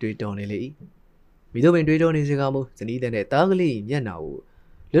ကြိတ်၍တွေးတောနေလေ၏မိတို့ပင်တွေးတောနေစကားမှုဇနီးတဲ့နဲ့တားကလေးမျက်နှာကို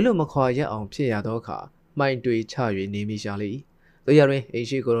လွတ်လွတ်မခွာရက်အောင်ဖြစ်ရသောအခါမှိုင်တွေချ၍နေမိရှာလေ၏တို့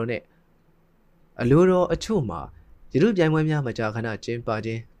ရတွင်အိရှိကိုရောနှင့်အလိုတော်အချို့မှာယရုပြိုင်ပွဲများမကြာခဏကျင်းပခြ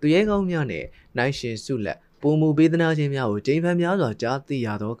င်းသူရဲကောင်းများနှင့်နိုင်ရှင်စုလက်ပုံမူပေးသနာခြင်းများကိုကျင်းပများစွာကြားသိ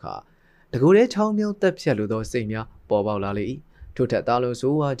ရသောအခါတကူတဲ့ချောင်းမြောင်းတက်ဖြတ်လိုသောစိတ်များပေါ်ပေါက်လာလေ၏ထို့ထက်သားလုံး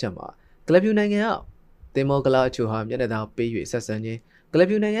ဆိုးဝါးချက်မှာကလပ်ပြူနိုင်ငံကတင်မောကလာအချို့ဟာမျက်နှာသာပေး၍ဆက်ဆံခြင်းကလပ်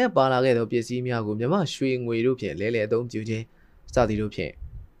ပြူနိုင်ငံပါလာခဲ့သောပစ္စည်းများကိုမြမရွှေငွေတို့ဖြင့်လဲလှယ်အသုံးပြုခြင်းစသည်တို့ဖြ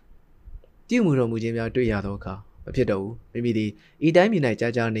င့်ပြုမှုတော်မူခြင်းများတွေ့ရသောအခါမဖြစ်တော့ဘူးမိမိသည်ဤတိုင်းပြည်၌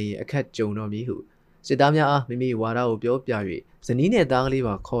ကြာကြာနေရင်အခက်ကြုံတော်မည်ဟုစစ်သားများအားမိမိဝါဒကိုပြောပြ၍ဇနီးနှင့်သားကလေး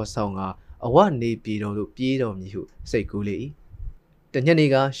ပါခေါ်ဆောင်ကအဝနေပြည်တော်သို့ပြေးတော်မည်ဟုစိတ်ကူးလေ၏တညနေ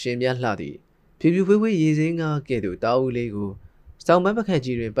ကရှင်မြတ်လှသည်ဖြူဖြူဖွေးဖွေးရေစင်းကားကဲ့သို့တာဦးလေးကိုစောင်းပန်းပခက်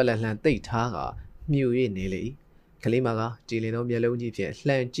ကြီးတွင်ပလက်လှန်တိတ်ထားကမြူ၍နေလေ၏ကလေးမကကြည်လင်သောမျက်လုံးကြီးဖြ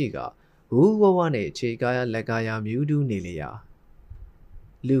င့်လှန်ကြည့်က ဘူးဝဝနဲ့ခြေကားရလက်ကားရမြူး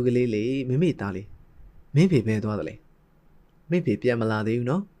တူးနေလေရာလူကလေးလေမိမိသားလေးမင်းဖေပဲသွားတယ်လေမင်းဖေပြန်မလာသေး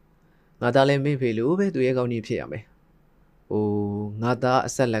ဘူးနော်ငါသားလည်းမင်းဖေလို့ပဲသူရဲ့ကောင်းကြီးဖြစ်ရမယ်ဟိုငါသားအ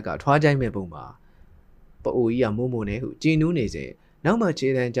ဆက်လက်ကထွားကြိုက်မဲ့ပုံမှာပအိုကြီးကမိုးမိုးနဲ့ဟုကြည်နူးနေစဉ်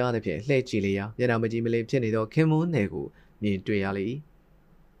နောက်မှခြေတန်းကြားတဲ့ဖြင့်လှဲ့ကြည့်လေရာမျက်နှာမကြည့်မလေးဖြစ်နေသောခင်မွန်းနယ်ကိုမြင်တွေ့ရလေ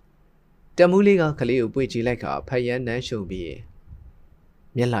တမူးလေးကကလေးကိုပွေ့ကြည့်လိုက်ခါဖယန်းနန်းရှုံပြီး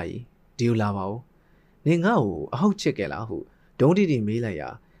မျက်လာကြီးဒီလိုလာပါဦးနင်ငါ့ကိုအဟုတ်ချစ်ကြလားဟုဒုံးတီတီမေးလိုက်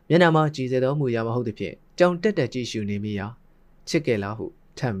ရာမျက်နှာမှာကြည်စဲသောမူရမဟုတ်သဖြင့်ကြောင်တက်တက်ကြည့်ရှုနေမိရာချစ်ကြလားဟု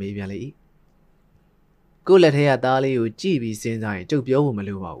ထပ်မေးပြန်လေ၏ကိုလက်ထဲကသားလေးကိုကြည့်ပြီးစဉ်းစားရင်ကျုပ်ပြောဖို့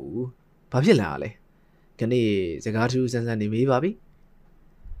မလိုပါဘူးဘာဖြစ်လာလဲခဏစကားထူးဆန်းဆန်းနေမေးပါပြီ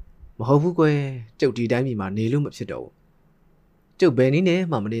မဟုတ်ဘူးကွယ်ကျုပ်ဒီတိုင်းပြည်မှာနေလို့မဖြစ်တော့ဘူးကျုပ်ဘယ်နည်း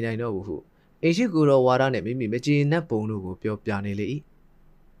နဲ့မှမနေနိုင်တော့ဘူးဟုအိမ်ရှိကိုတော်ဝါဒနဲ့မိမိမကြေနပ်ပုံတို့ကိုပြောပြနေလေ၏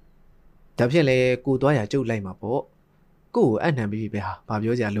ဒါဖြင့်လေကိုသွားရကျုပ်လိုက်မှာပေါ့ကိုကိုအနှံပြီးပဲဟာဘာ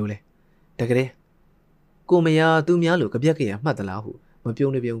ပြောကြလို့လဲတကယ်ကိုမယားသူများလိုကြပြက်ကြရမှတ်သလားဟုမ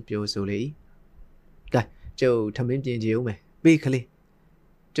ပြုံးနေပြုံးပြောဆိုလေ၏ကဲကျုပ်ထမင်းပြင်ကြည့်ဦးမယ်ပေးခ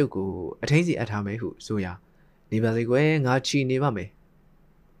လေးကျုပ်ကိုအထင်းစီအပ်ထားမယ်ဟုဆိုရာနေပါစေကွယ်ငါချီနေပါမယ်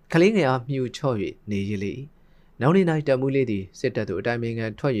ခလေးငယ်အားမြူချော့၍နေရလေ၏နောက်နေ့၌တမူးလေးသည်စစ်တပ်သို့အတိုင်းမင်းက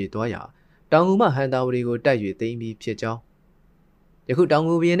န်ထွက်၍သွားရာတောင်ငူမှဟန်တာဝရီကိုတိုက်၍သိမ်းပြီးဖြစ်ကြောင်းယခုတောင်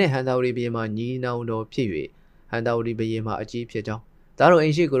ငူဘရင်နှင့်ဟန်တာဝရီဘရင်မှညီနောင်တော်ဖြစ်၍ဟန်တာဝရီဘရင်မှအကြီးဖြစ်ကြောင်းဒါတို့အိ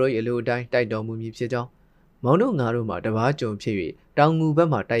မ်ရှိကိုတို့၏အလိုအတိုင်းတိုက်တော်မူမည်ဖြစ်ကြောင်းမောင်တို့ငါတို့မှတပားကြုံဖြစ်၍တောင်ငူဘက်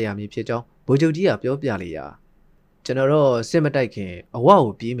မှတိုက်ရမည်ဖြစ်ကြောင်းဗိုလ်ချုပ်ကြီးကပြောပြလေရာကျွန်တော်တော့စစ်မတိုက်ခင်အဝ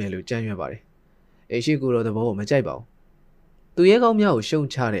ကိုပြေးမယ်လို့ကြံ့ရွက်ပါတယ်အိမ်ရှိကိုတို့သဘောကိုမကြိုက်ပါဘူးသူရဲကောင်းများ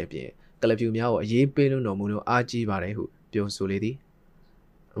ကိုရှုံချတဲ့အပြင်ကလပြူများကိုအေးပေးလို့တော်မူလို့အားကြီးပါတယ်ဟုပြောဆိုလေ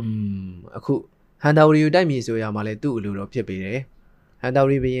သည်အခုဟန်တာဝရီကိုတိုက်မည်ဆိုရမှလည်းသူ့အလိုတော်ဖြစ်ပေတယ်ဟန်တာ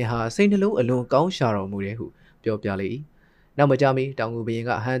ဝရီဘရင်ဟာစိတ်နှလုံးအလွန်ကောင်းရှာတော်မူတယ်ဟုပြောပြလေ၏နောက်မကြမီတောင်ငူဘရင်က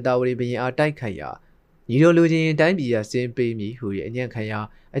ဟန်တာဝရီဘရင်အားတိုက်ခိုက်ရာညီတို့လူချင်းတိုင်းပြည်ရဆင်းပေးမည်ဟု၏အညံ့ခံရာ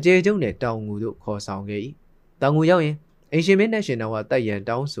အကျေကျုံနဲ့တောင်ငူတို့ခေါ်ဆောင်ခဲ့၏တောင်ငူရောက်ရင်အင်ရှင်မင်းနဲ့ရှင်တော်ကတိုက်ရန်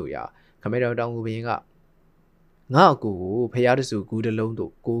တောင်းဆိုရာခမဲတော်တောင်ငူဘရင်ကငါအကူကိုဖျားတဆူကူး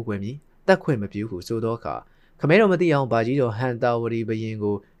တလုံးတို့ကိုးကွယ်မည်တက်ခွင့်မပြုဟုဆိုသောအခါခမဲတော်မသိအောင်ဗာကြီးတော်ဟန်တာဝရီဘရင်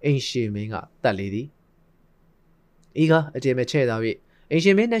ကိုအင်ရှင်မင်းကတတ်လေသည်ဤကအကျေမဲ့ချဲ့သာ၍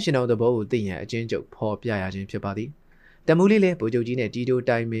အင်ရှင်မင်းနဲ့ရှင်တော်သဘောကိုသိရန်အချင်းချုပ်ဖော်ပြရခြင်းဖြစ်ပါသည်တမူးလေးလည်းဗိုလ်ချုပ်ကြီးနဲ့တီ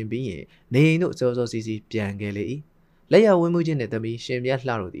တိုတိုင်ပင်ပြီးရင်နေအိမ်တို့စောစောစီစီပြန်ခဲ့လေ၏လက်ရဝင်းမှုချင်းနဲ့သ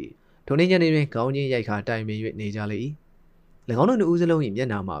မီးရှင်မြတ်လှတို့သည်ထိုနေ့ညနေတွင်ခေါင်းချင်းရိုက်ခါတိုင်ပင်၍နေကြလေ၏၎င်းတို့နှစ်ဦးစလုံး၏မျက်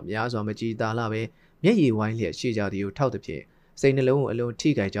နှာမှာများစွာမကြည်သာလာပဲမျက်ရည်ဝိုင်းလျက်ရှိကြသည်ကိုထောက်သဖြင့်စိတ်နှလုံးကို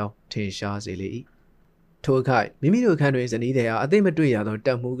အလွန်ထိခိုက်ကြောင်းထင်ရှားစေလေ၏ထိုအခါမိမိတို့ခန်းတွင်ဇနီးတဲ့အသိမတွေ့ရသောတ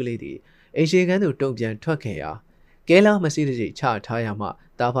က်မှုကလေးသည်အိမ်ရှိခန်းသို့တုံ့ပြန်ထွက်ခဲ့ရာကဲလာမစီတကြီးချထားရမှ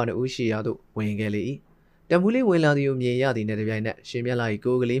တာဖာနှဦးရှိရာသို့ဝင်ခဲ့လေ၏တမူးလေးဝင်လာသည်ကိုမြင်ရသည်နဲ့တပြိုင်နက်ရှင်မြတ်လာ၏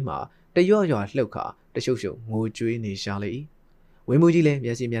ကိုယ်ကလေးမှာတရော့ရွာလှုပ်ခါတရှုပ်ရှုပ်ငိုကြွေးနေရှာလေ၏ဝင်းမူကြီးလည်းမျ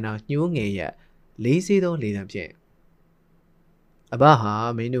က်စိမျက်နှာညှိုးငယ်ရက်လေးစေးသောလေသံဖြင့်အဘ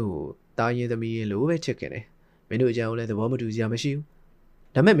ဟာမင်းတို့ကိုတာရင်သမီးရင်လိုပဲချစ်ခင်တယ်မင်းတို့အကြောင်းလည်းသဘောမတူစရာမရှိ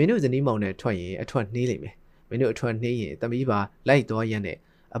ဘူးဒါမဲ့မင်းတို့ဇနီးမောင်နဲ့ထွက်ရင်အထွက်နှေးလိမ့်မယ်မင်းတို့အထွက်နှေးရင်သမီးပါလိုက်သွားရန်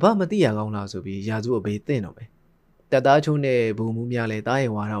နဲ့အဘမသိရကောင်းလားဆိုပြီးရာစုအဘေးသင့်တော့မယ်တက်သားချုံးနဲ့ဘူမူးများလည်းတား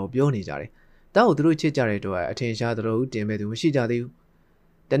ရင်ဝါတာကိုပြောနေကြတယ်တောက်ကိုသူတို့ချစ်ကြတဲ့အတွက်အထင်ရှားတော်ဦးတင်မဲ့သူမရှိကြသေး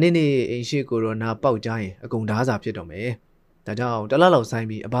ဘူးတနေ့နေ့အိမ်ရှိကိုရိုနာပေါက်ကြရင်အကုန်ဓားစာဖြစ်တော့မယ်ဒါကြောင့်တလားလောက်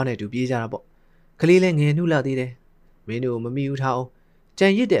ဆိုင်ပြီးအဘနဲ့တူပြေးကြတာပေါ့ကလေးလည်းငယ်နှုလာသေးတယ်မင်းတို့မမိဘူးထားအောင်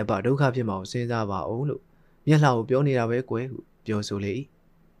ကြံရစ်တဲ့အဘဒုက္ခဖြစ်မှာကိုစဉ်းစားပါအောင်လို့မျက်လှကိုပြောနေတာပဲကွယ်ဟုပြောဆိုလေ၏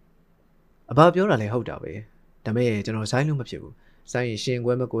အဘပြောတာလည်းဟုတ်တာပဲဒါမဲ့ကျွန်တော်ဆိုင်လို့မဖြစ်ဘူးဆိုင်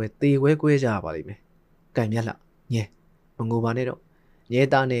ရင်ရှင်ကွဲမကွဲသေကွဲကွဲကြရပါလိမ့်မယ်ကံမျက်လှညဲမငိုပါနဲ့တော့ညဲ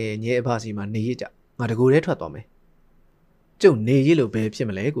သားနဲ့ညဲအဖစီမှာနေရကြငါတကူတည်းထွက်သွားမယ်ကျုပ်နေရလို့ပဲဖြစ်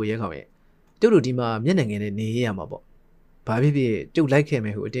မလဲကိုရဲခေါင်ရဲ့ကျုပ်တို့ဒီမှာမျက်နှာငယ်နဲ့နေရရမှာပေါ့ဘာဖြစ်ဖြစ်ကျုပ်လိုက်ခဲ့မ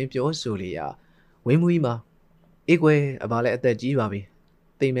ယ်ဟုအတင်းပြောဆိုလေရာဝင်းမူကြီးမှာအေးကွယ်အဘလည်းအသက်ကြီးပါ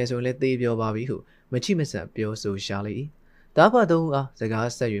ပြီသိမယ်ဆိုရင်လည်းသေပြောပါပြီဟုမချိမဆန်ပြောဆိုရှာလေ၏တားဖသုံးအားစ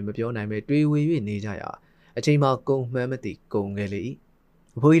ကားဆက်၍မပြောနိုင်ပဲတွေးဝေ၍နေကြရာအချိန်မှကုံမှန်းမသိကုံခဲ့လေ၏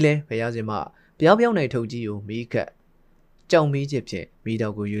အဖိုးကြီးလည်းဖျားစင်မှပြောင်းပြောင်းနိုင်ထုတ်ကြီးကိုမိခတ်ကြောင်မီးချစ်ဖြ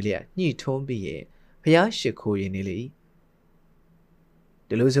င့်မိတော်ကိုရွေးလျက်ညှိထုံးပြီးရင်ဖျားရှိခိုးရင်းနေလေ၏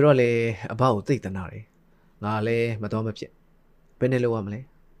ဒီလိုဆိုတော့လေအဘကိုသိတ်တနာတယ်ငါလည်းမတော်မဖြစ်ဘယ်နဲ့လုပ်ရ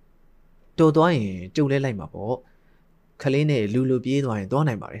မလဲတော်သွားရင်ကျုပ်လဲလိုက်မှာပေါ့ခလေးနဲ့လူပြေးသွား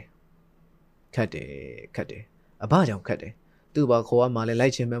ရင်သွားနိုင်ပါတယ်ခတ်တယ်အဘကြောင့်ခတ်တယ်သူ့ဘာခေါ်ရမှလည်း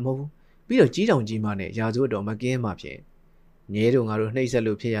လိုက်ချင်မှမဟုတ်ဘူးပြီးတော့ကြီးတောင်ကြီးမနဲ့ရာဇဝတ်တော်မကင်းမှဖြင့်ညဲတို့ငါတို့နှိမ့်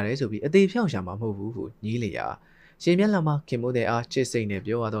ဆက်လို့ဖြစ်ရတယ်ဆိုပြီးအသေးဖြောင်းရှာမှာမဟုတ်ဘူးဟုညီးလေရာရှင်မျက်နှာမှာခင်မိုးတဲ့အားချစ်စိတ်နဲ့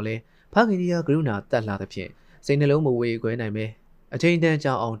ပြောရတော့လဲ ဖခင်ကြီးကကရုဏာတက်လာသဖြင့်စိတ်နှလုံးမဝေခွဲနိုင်ပဲအချိန်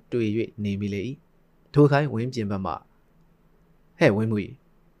တန်ကြာအောင်တွေ့၍နေမိလေ၏ထိုခိုင်းဝင်းပြင်ဘက်မှဟဲ့ဝ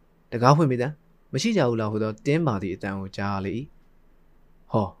င်းမူကြီးတကားဖွင့်မိသားမရှိကြဘူးလားဟိုတော့တင်းပါသည့်အတန်ကိုကြားလေ၏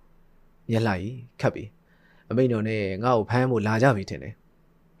ဟောမျက်လိုက်ခတ်ပြီအမိန်တော်နဲ့ငါ့ကိုဖမ်းဖို့လာကြပြီထင်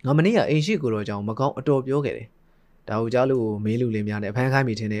တယ်ငါမနေ့ကအိမ်ရှိကိုတော့ကြောင်မကောင်းအတော်ပြောခဲ့တယ်ဒါကိုကြားလို့မေးလူလေးများနဲ့ဖမ်းခိုင်း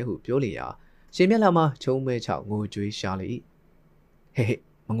မိထင်တယ်ဟုပြောလေရာရှင်မျက်လာမှချုံမဲချောက်ငိုကြွေးရှာလေ၏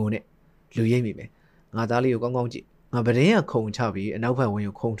ဟဲ့မငိုနဲ့လူရိပ်မိမယ်ငါသားလေးကိုကောင်းကောင်းကြည့်ငါပဒင်းကခုံချပြီးအနောက်ဘက်ဝ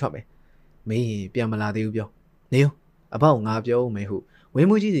င်းကိုခုံထွက်မယ်မင်းရင်ပြန်မလာသေးဘူးပြောနေရောအဘောက်ငါပြောဦးမယ်ဟုဝင်း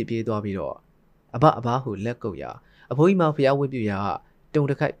မူကြီးစီပြေးသွားပြီးတော့အဘဟုလက်ကုပ်ရာအဖိုးကြီးမဖျားဝတ်ပြရာ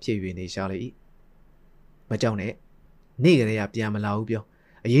တုံတခိုက်ပြေ၍နေရှာလေ၏မကြောက်နဲ့နေ့ကလေးကပြန်မလာဘူးပြော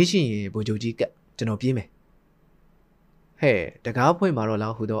အရေးရှိရင်ဘိုလ်ချုပ်ကြီးကကျွန်တော်ပြေးမယ်ဟဲ့တကားဖွင့်ม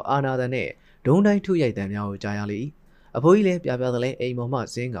าတော့လားဟူသောအာနာသန်နဲ့ဒုံတိုင်းထုရိုက်တံများကိုကြားရလေ၏အဖိုးကြီးလည်းပြပြသလဲအိမ်ပေါ်မှ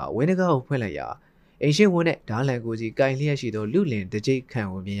ဇင်းကဝင်းတကားကိုဖွင့်လိုက်ရာအိမ်ရှိဝင်းနဲ့ဓားလန်ကိုစီကင်လျက်ရှိသောလူလင်တကြိတ်ခ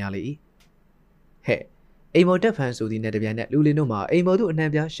န့်ကိုမြင်ရလေ၏ဟဲ့အိမ်မော်တက်ဖန်ဆိုသည့်နဲ့တပြန်နဲ့လူလင်တို့မှာအိမ်မော်တို့အ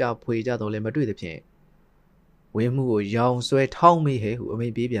နှံပြားရှာဖွေကြတော့လည်းမတွေ့သဖြင့်ဝင်းမှုကိုရောင်ဆွဲထောင်းမိဟဲဟု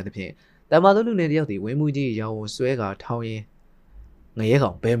အမိန်ပေးပြန်သဖြင့်တမန်တော်လူလင်တယောက်သည်ဝင်းမှုကြီးရောင်ကိုဆွဲကာထောင်းရင်းငရဲကော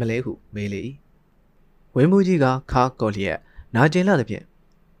င်ဘယ်မလဲဟုမေးလေ၏ဝင်းမှုကြီးကခါကော်လျက်နာကျင်လာသဖြင့်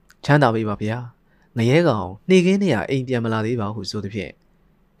ချမ်းသာပေးပါဗျာငရဲကောင်နှေခင်းနေရအိမ်ပြန်မလာသေးပါဟုဆိုသဖြင့်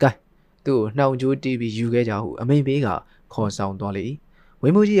ကဲသူ့ကိုနှောင်ကြိုးတီးပြီးယူခဲ့ကြဟုအမိန်ပေးကခေါ်ဆောင်သွားလေ၏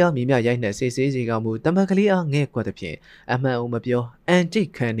ဝင်းမူကြီးအားမိမြရိုက်နှက်ဆေးဆေးစီကမူတမန်ကလေးအားငဲ့ကွက်သဖြင့်အမှန်အောင်မပြော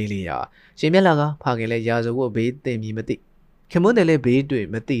အန်တိတ်ခံနေလေရာရှင်မျက်လာကဖခင်လည်းရာဇဝတ်ဘေးတင်မီမသိခင်မွန်းတယ်လည်း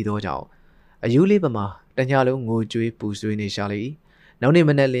ဘေးတွေ့မသိသောကြောင့်အယူလေးပမာတညလုံးငိုကြွေးပူဆွေးနေရှာလေ၏နောက်နေ့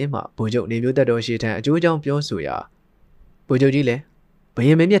မနက်လင်းမှဗိုလ်ချုပ်နေမျိုးတက်တော်ရှိထံအကျိုးကြောင့်ပြောဆိုရာဗိုလ်ချုပ်ကြီးလည်းဘ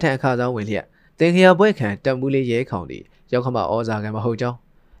ရင်မင်းမြတ်ထံအခါဆောင်ဝင်လျက်တင်ခရာပွဲခံတံမှုလေးရဲခေါင်သည်ရောက်ခမဩဇာကံမဟုတ်ကြောင်း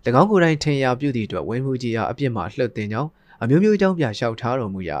၎င်းကိုယ်တိုင်ထင်ရပြုသည့်အတွက်ဝင်းမှုကြီးအားအပြစ်မှလှုပ်တင်ကြောင်းအမျိုးမျိုးကြောင့်ပြလျှောက်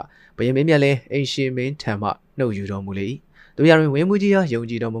ထားတော်မူရာဘယင်မင်းမြတ်လည်းအိမ်ရှင်မင်းထံမှနှုတ်ယူတော်မူလေ၏တို့ရတွင်ဝင်းမှုကြီးအားယုံ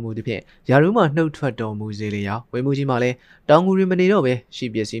ကြည်တော်မူသဖြင့်ယာရုမှနှုတ်ထွက်တော်မူစေလေရာဝင်းမှုကြီးမှလည်းတောင်ငူရီမနေတော့ပဲ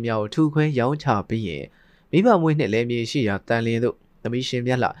ရှိပစ္စည်းများကိုထူခွဲရောင်းချပြီးရင်မိဘမွေးနှင့်လည်းမြေရှိရာတန်လင်းတို့သမီးရှင်မြ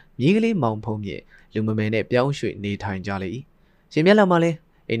တ်လှမြေးကလေးမောင်ဖုံးမြေလူမမယ်နဲ့ပြောင်းရွှေ့နေထိုင်ကြလေ၏ရှင်မြတ်လှမှလည်း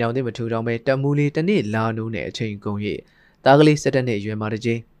အိမ်တော်သိမထူတော်ပဲတမူလေးတစ်နေ့လာနိုးနဲ့အချိန်ကုန်၍သားကလေး17နှစ်အရွယ်မှတစ်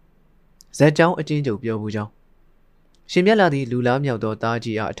ချိန်ဇက်ကြောင်းအချင်းချုပ်ပြောဘူးကြောင်းရှင်မြတ်လာသည့်လူလားမြောက်သော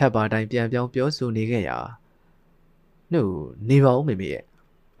သားကြီးအားအထက်ပါတိုင်းပြန်ပြောင်းပြောဆိုနေခဲ့ရာနှုတ်နေပါဦးမေမေ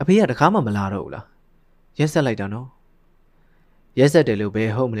ရဲ့အဖေကတကားမှမလာတော့ဘူးလားရက်ဆက်လိုက်တာနော်ရက်ဆက်တယ်လို့ပဲ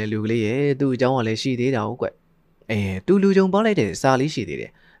ဟုတ်မလဲလူကလေးရဲ့သူ့အကြောင်းကလည်းရှိသေးတာဟုတ်ကွသူလူကြုံပေါက်လိုက်တဲ့စာလေးရှိသေး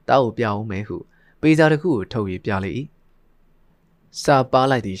တယ်တားကိုပြအောင်မယ်ဟုပေးစာတစ်ခုကိုထုတ်ပြီးပြလေ၏စာပါ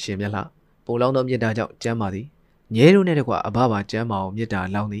လိုက်သည်ရှင်မြတ်လာပိုလောင်းသောမြစ်တာကြောင့်ကျမ်းပါသည်ညဲတို့နဲ့တကွအဘပါကျမ်းပါ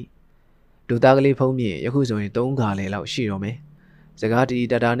အောင်မြစ်တာလောင်းသည်ဒူသားကလေးဖုံးမြင့်ယခုဆိုရင်3ခါလေလောက်ရှိတော့မယ်စ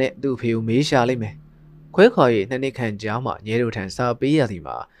ကားတီတတာနဲ့သူ့ဖေကိုမေးရှာလိုက်မယ်ခွဲခေါ်၍2နှစ်ခန့်ကြာမှညဲတို့ထံစာပေးရသည်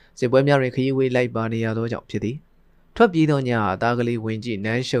မှာစစ်ပွဲများတွင်ခရီးဝေးလိုက်ပါနေရသောကြောင့်ဖြစ်သည်ထွက်ပြေးသောညသားကလေးဝင်ကြည့်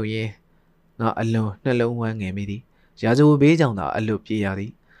နန်းရှုံရင်းငါအလွန်နှလုံးဝမ်းငယ်မိသည်ရာဇဝဘေးကြောင့်သာအလွတ်ပြေးရသ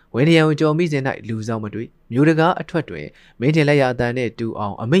ည်ဝင်းရံကိုကြော်မိစဉ်၌လူဆောင်မတွေ့မျိုးတကားအထွက်တွင်မင်းထင်လက်ရအတန်နှင့်တူ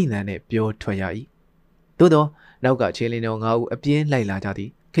အောင်အမိန်တန်နှင့်ပြောထွက်ရ၏သို့သောနောက်ကချင်းလင်းတော်ငါဦးအပြင်းလိုက်လာကြသည်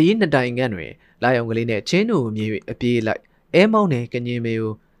ခရီးနှစ်တိုင်ခန့်တွင်လာရောင်ကလေးနှင့်ချင်းတို့မြင်၍အပြေးလိုက်အဲမောင်းနှင့်ကငင်းမေ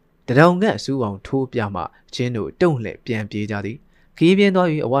ကိုတရောင်ကန့်စူးအောင်ထိုးပြမှချင်းတို့တုံ့လှဲ့ပြန်ပြေးကြသည်ခရီးပြင်းသွား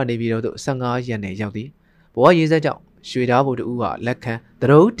၍အဝနေပြည်တော်သို့15ရက်နှင့်ရောက်သည်ဘဝရေးဆက်ကြောင့်ရွှေသားဘုတ်တူကလက်ခံ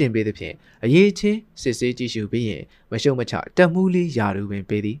တရုပ်တင်ပေးသည်ဖြင့်အရေးချင်းစစ်ဆေးကြည့်ရှုပြီးရင်မရှုံမချတက်မှုလေးယာရူ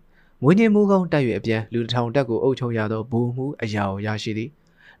ပင်ပေးသည်မွေးညင်မှုကောင်းတိုက်၍အပြန်လူတစ်ထောင်တက်ကိုအုပ်ချုပ်ရသောဘူမှုအရာကိုရရှိသည်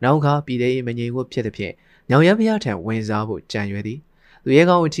နောက်ကပြည်သေးမငြိမ်ဝတ်ဖြစ်သည်ဖြင့်ညောင်ရဖျားထံဝင်စားဖို့ကြံရွယ်သည်သူရဲ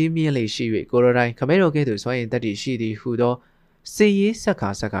ကောင်းအချင်းမြင့်လေးရှိ၍ကိုရိုတိုင်းခမဲတော်ကဲ့သို့စွမ်းရင်တက်တည်ရှိသည်ဟူသောစေရေး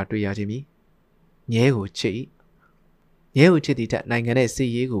ဆက်ခါတွေ့ရခြင်းမီညဲကိုချစ်ရဲကိုချစ်သည့်ထက်နိုင်ငံရဲ့စီ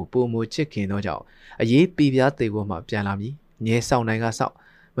ရေးကိုပုံမချစ်ခင်သောကြောင့်အရေးပြပြသေးဖို့မှပြန်လာမည်ညဲဆောင်နိုင်က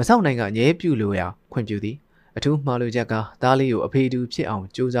ဆောက်မဆောက်နိုင်ကညဲပြုလို့ရခွင့်ပြုသည်အထူးမှားလို့ချက်ကသားလေးကိုအဖေတူဖြစ်အောင်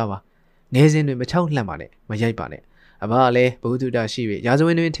ကြိုးစားပါငယ်စဉ်တွင်မချောက်လှန့်ပါနဲ့မရိုက်ပါနဲ့အဘကလည်းဘုသူတရှိ၍ရာဇဝ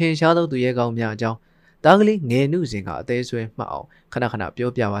င်တွင်ထင်ရှားသောသူရဲကောင်းများအကြောင်းသားကလေးငယ်နုစဉ်ကအသေးဆွဲမှတ်အောင်ခဏခဏပြော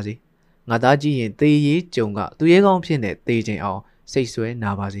ပြပါစေငါသားကြည့်ရင်သေရေးကြုံကသူရဲကောင်းဖြစ်နေသေခြင်းအောင်စိတ်ဆွဲ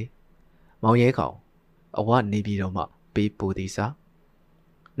နာပါစေမောင်ရဲကောင်အဝနေပြီးတော့မှပေးပို့သည်စာ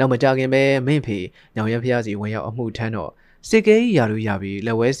နောက်မကြခင်ပဲမင်းဖေညောင်ရဖျားစီဝင်ရောက်အမှုထမ်းတော့စစ်ကဲကြီးရာလူရပြီးလ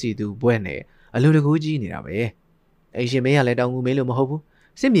က်ဝဲစီသူဘွဲ့နဲ့အလူတကူကြီးနေတာပဲအိမ်ရှင်မင်းကလည်းတောင်ငူမင်းလို့မဟုတ်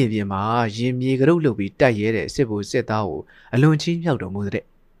ဘူးစစ်မြေပြင်မှာရင်မြေကရုတ်လုပ်ပြီးတိုက်ရဲတဲ့စစ်ဗိုလ်စစ်သားကိုအလွန်ချင်းမြောက်တော်မူတဲ့အ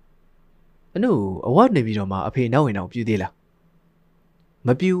နုအဝနေပြီးတော့မှအဖေနောက်ဝင်အောင်ပြူသေး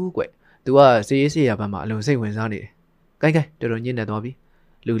လားမပြူဘူးကွ သူကစေးရေးစေးရဘက်မှာအလုံးစိတ်ဝင်စားနေတယ်။ကိုင်းတော်တော်ညစ်နေသွားပြီ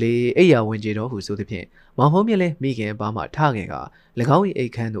။လူလေးအိယာဝင်ကြတော့ဟုဆိုသည်ဖြင့်မောင်ဖုံးမြင့်လဲမိခင်အပားမှထခဲ့က၎င်း၏အိ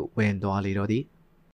တ်ခမ်းသို့ဝင်သွားလေတော့သည်။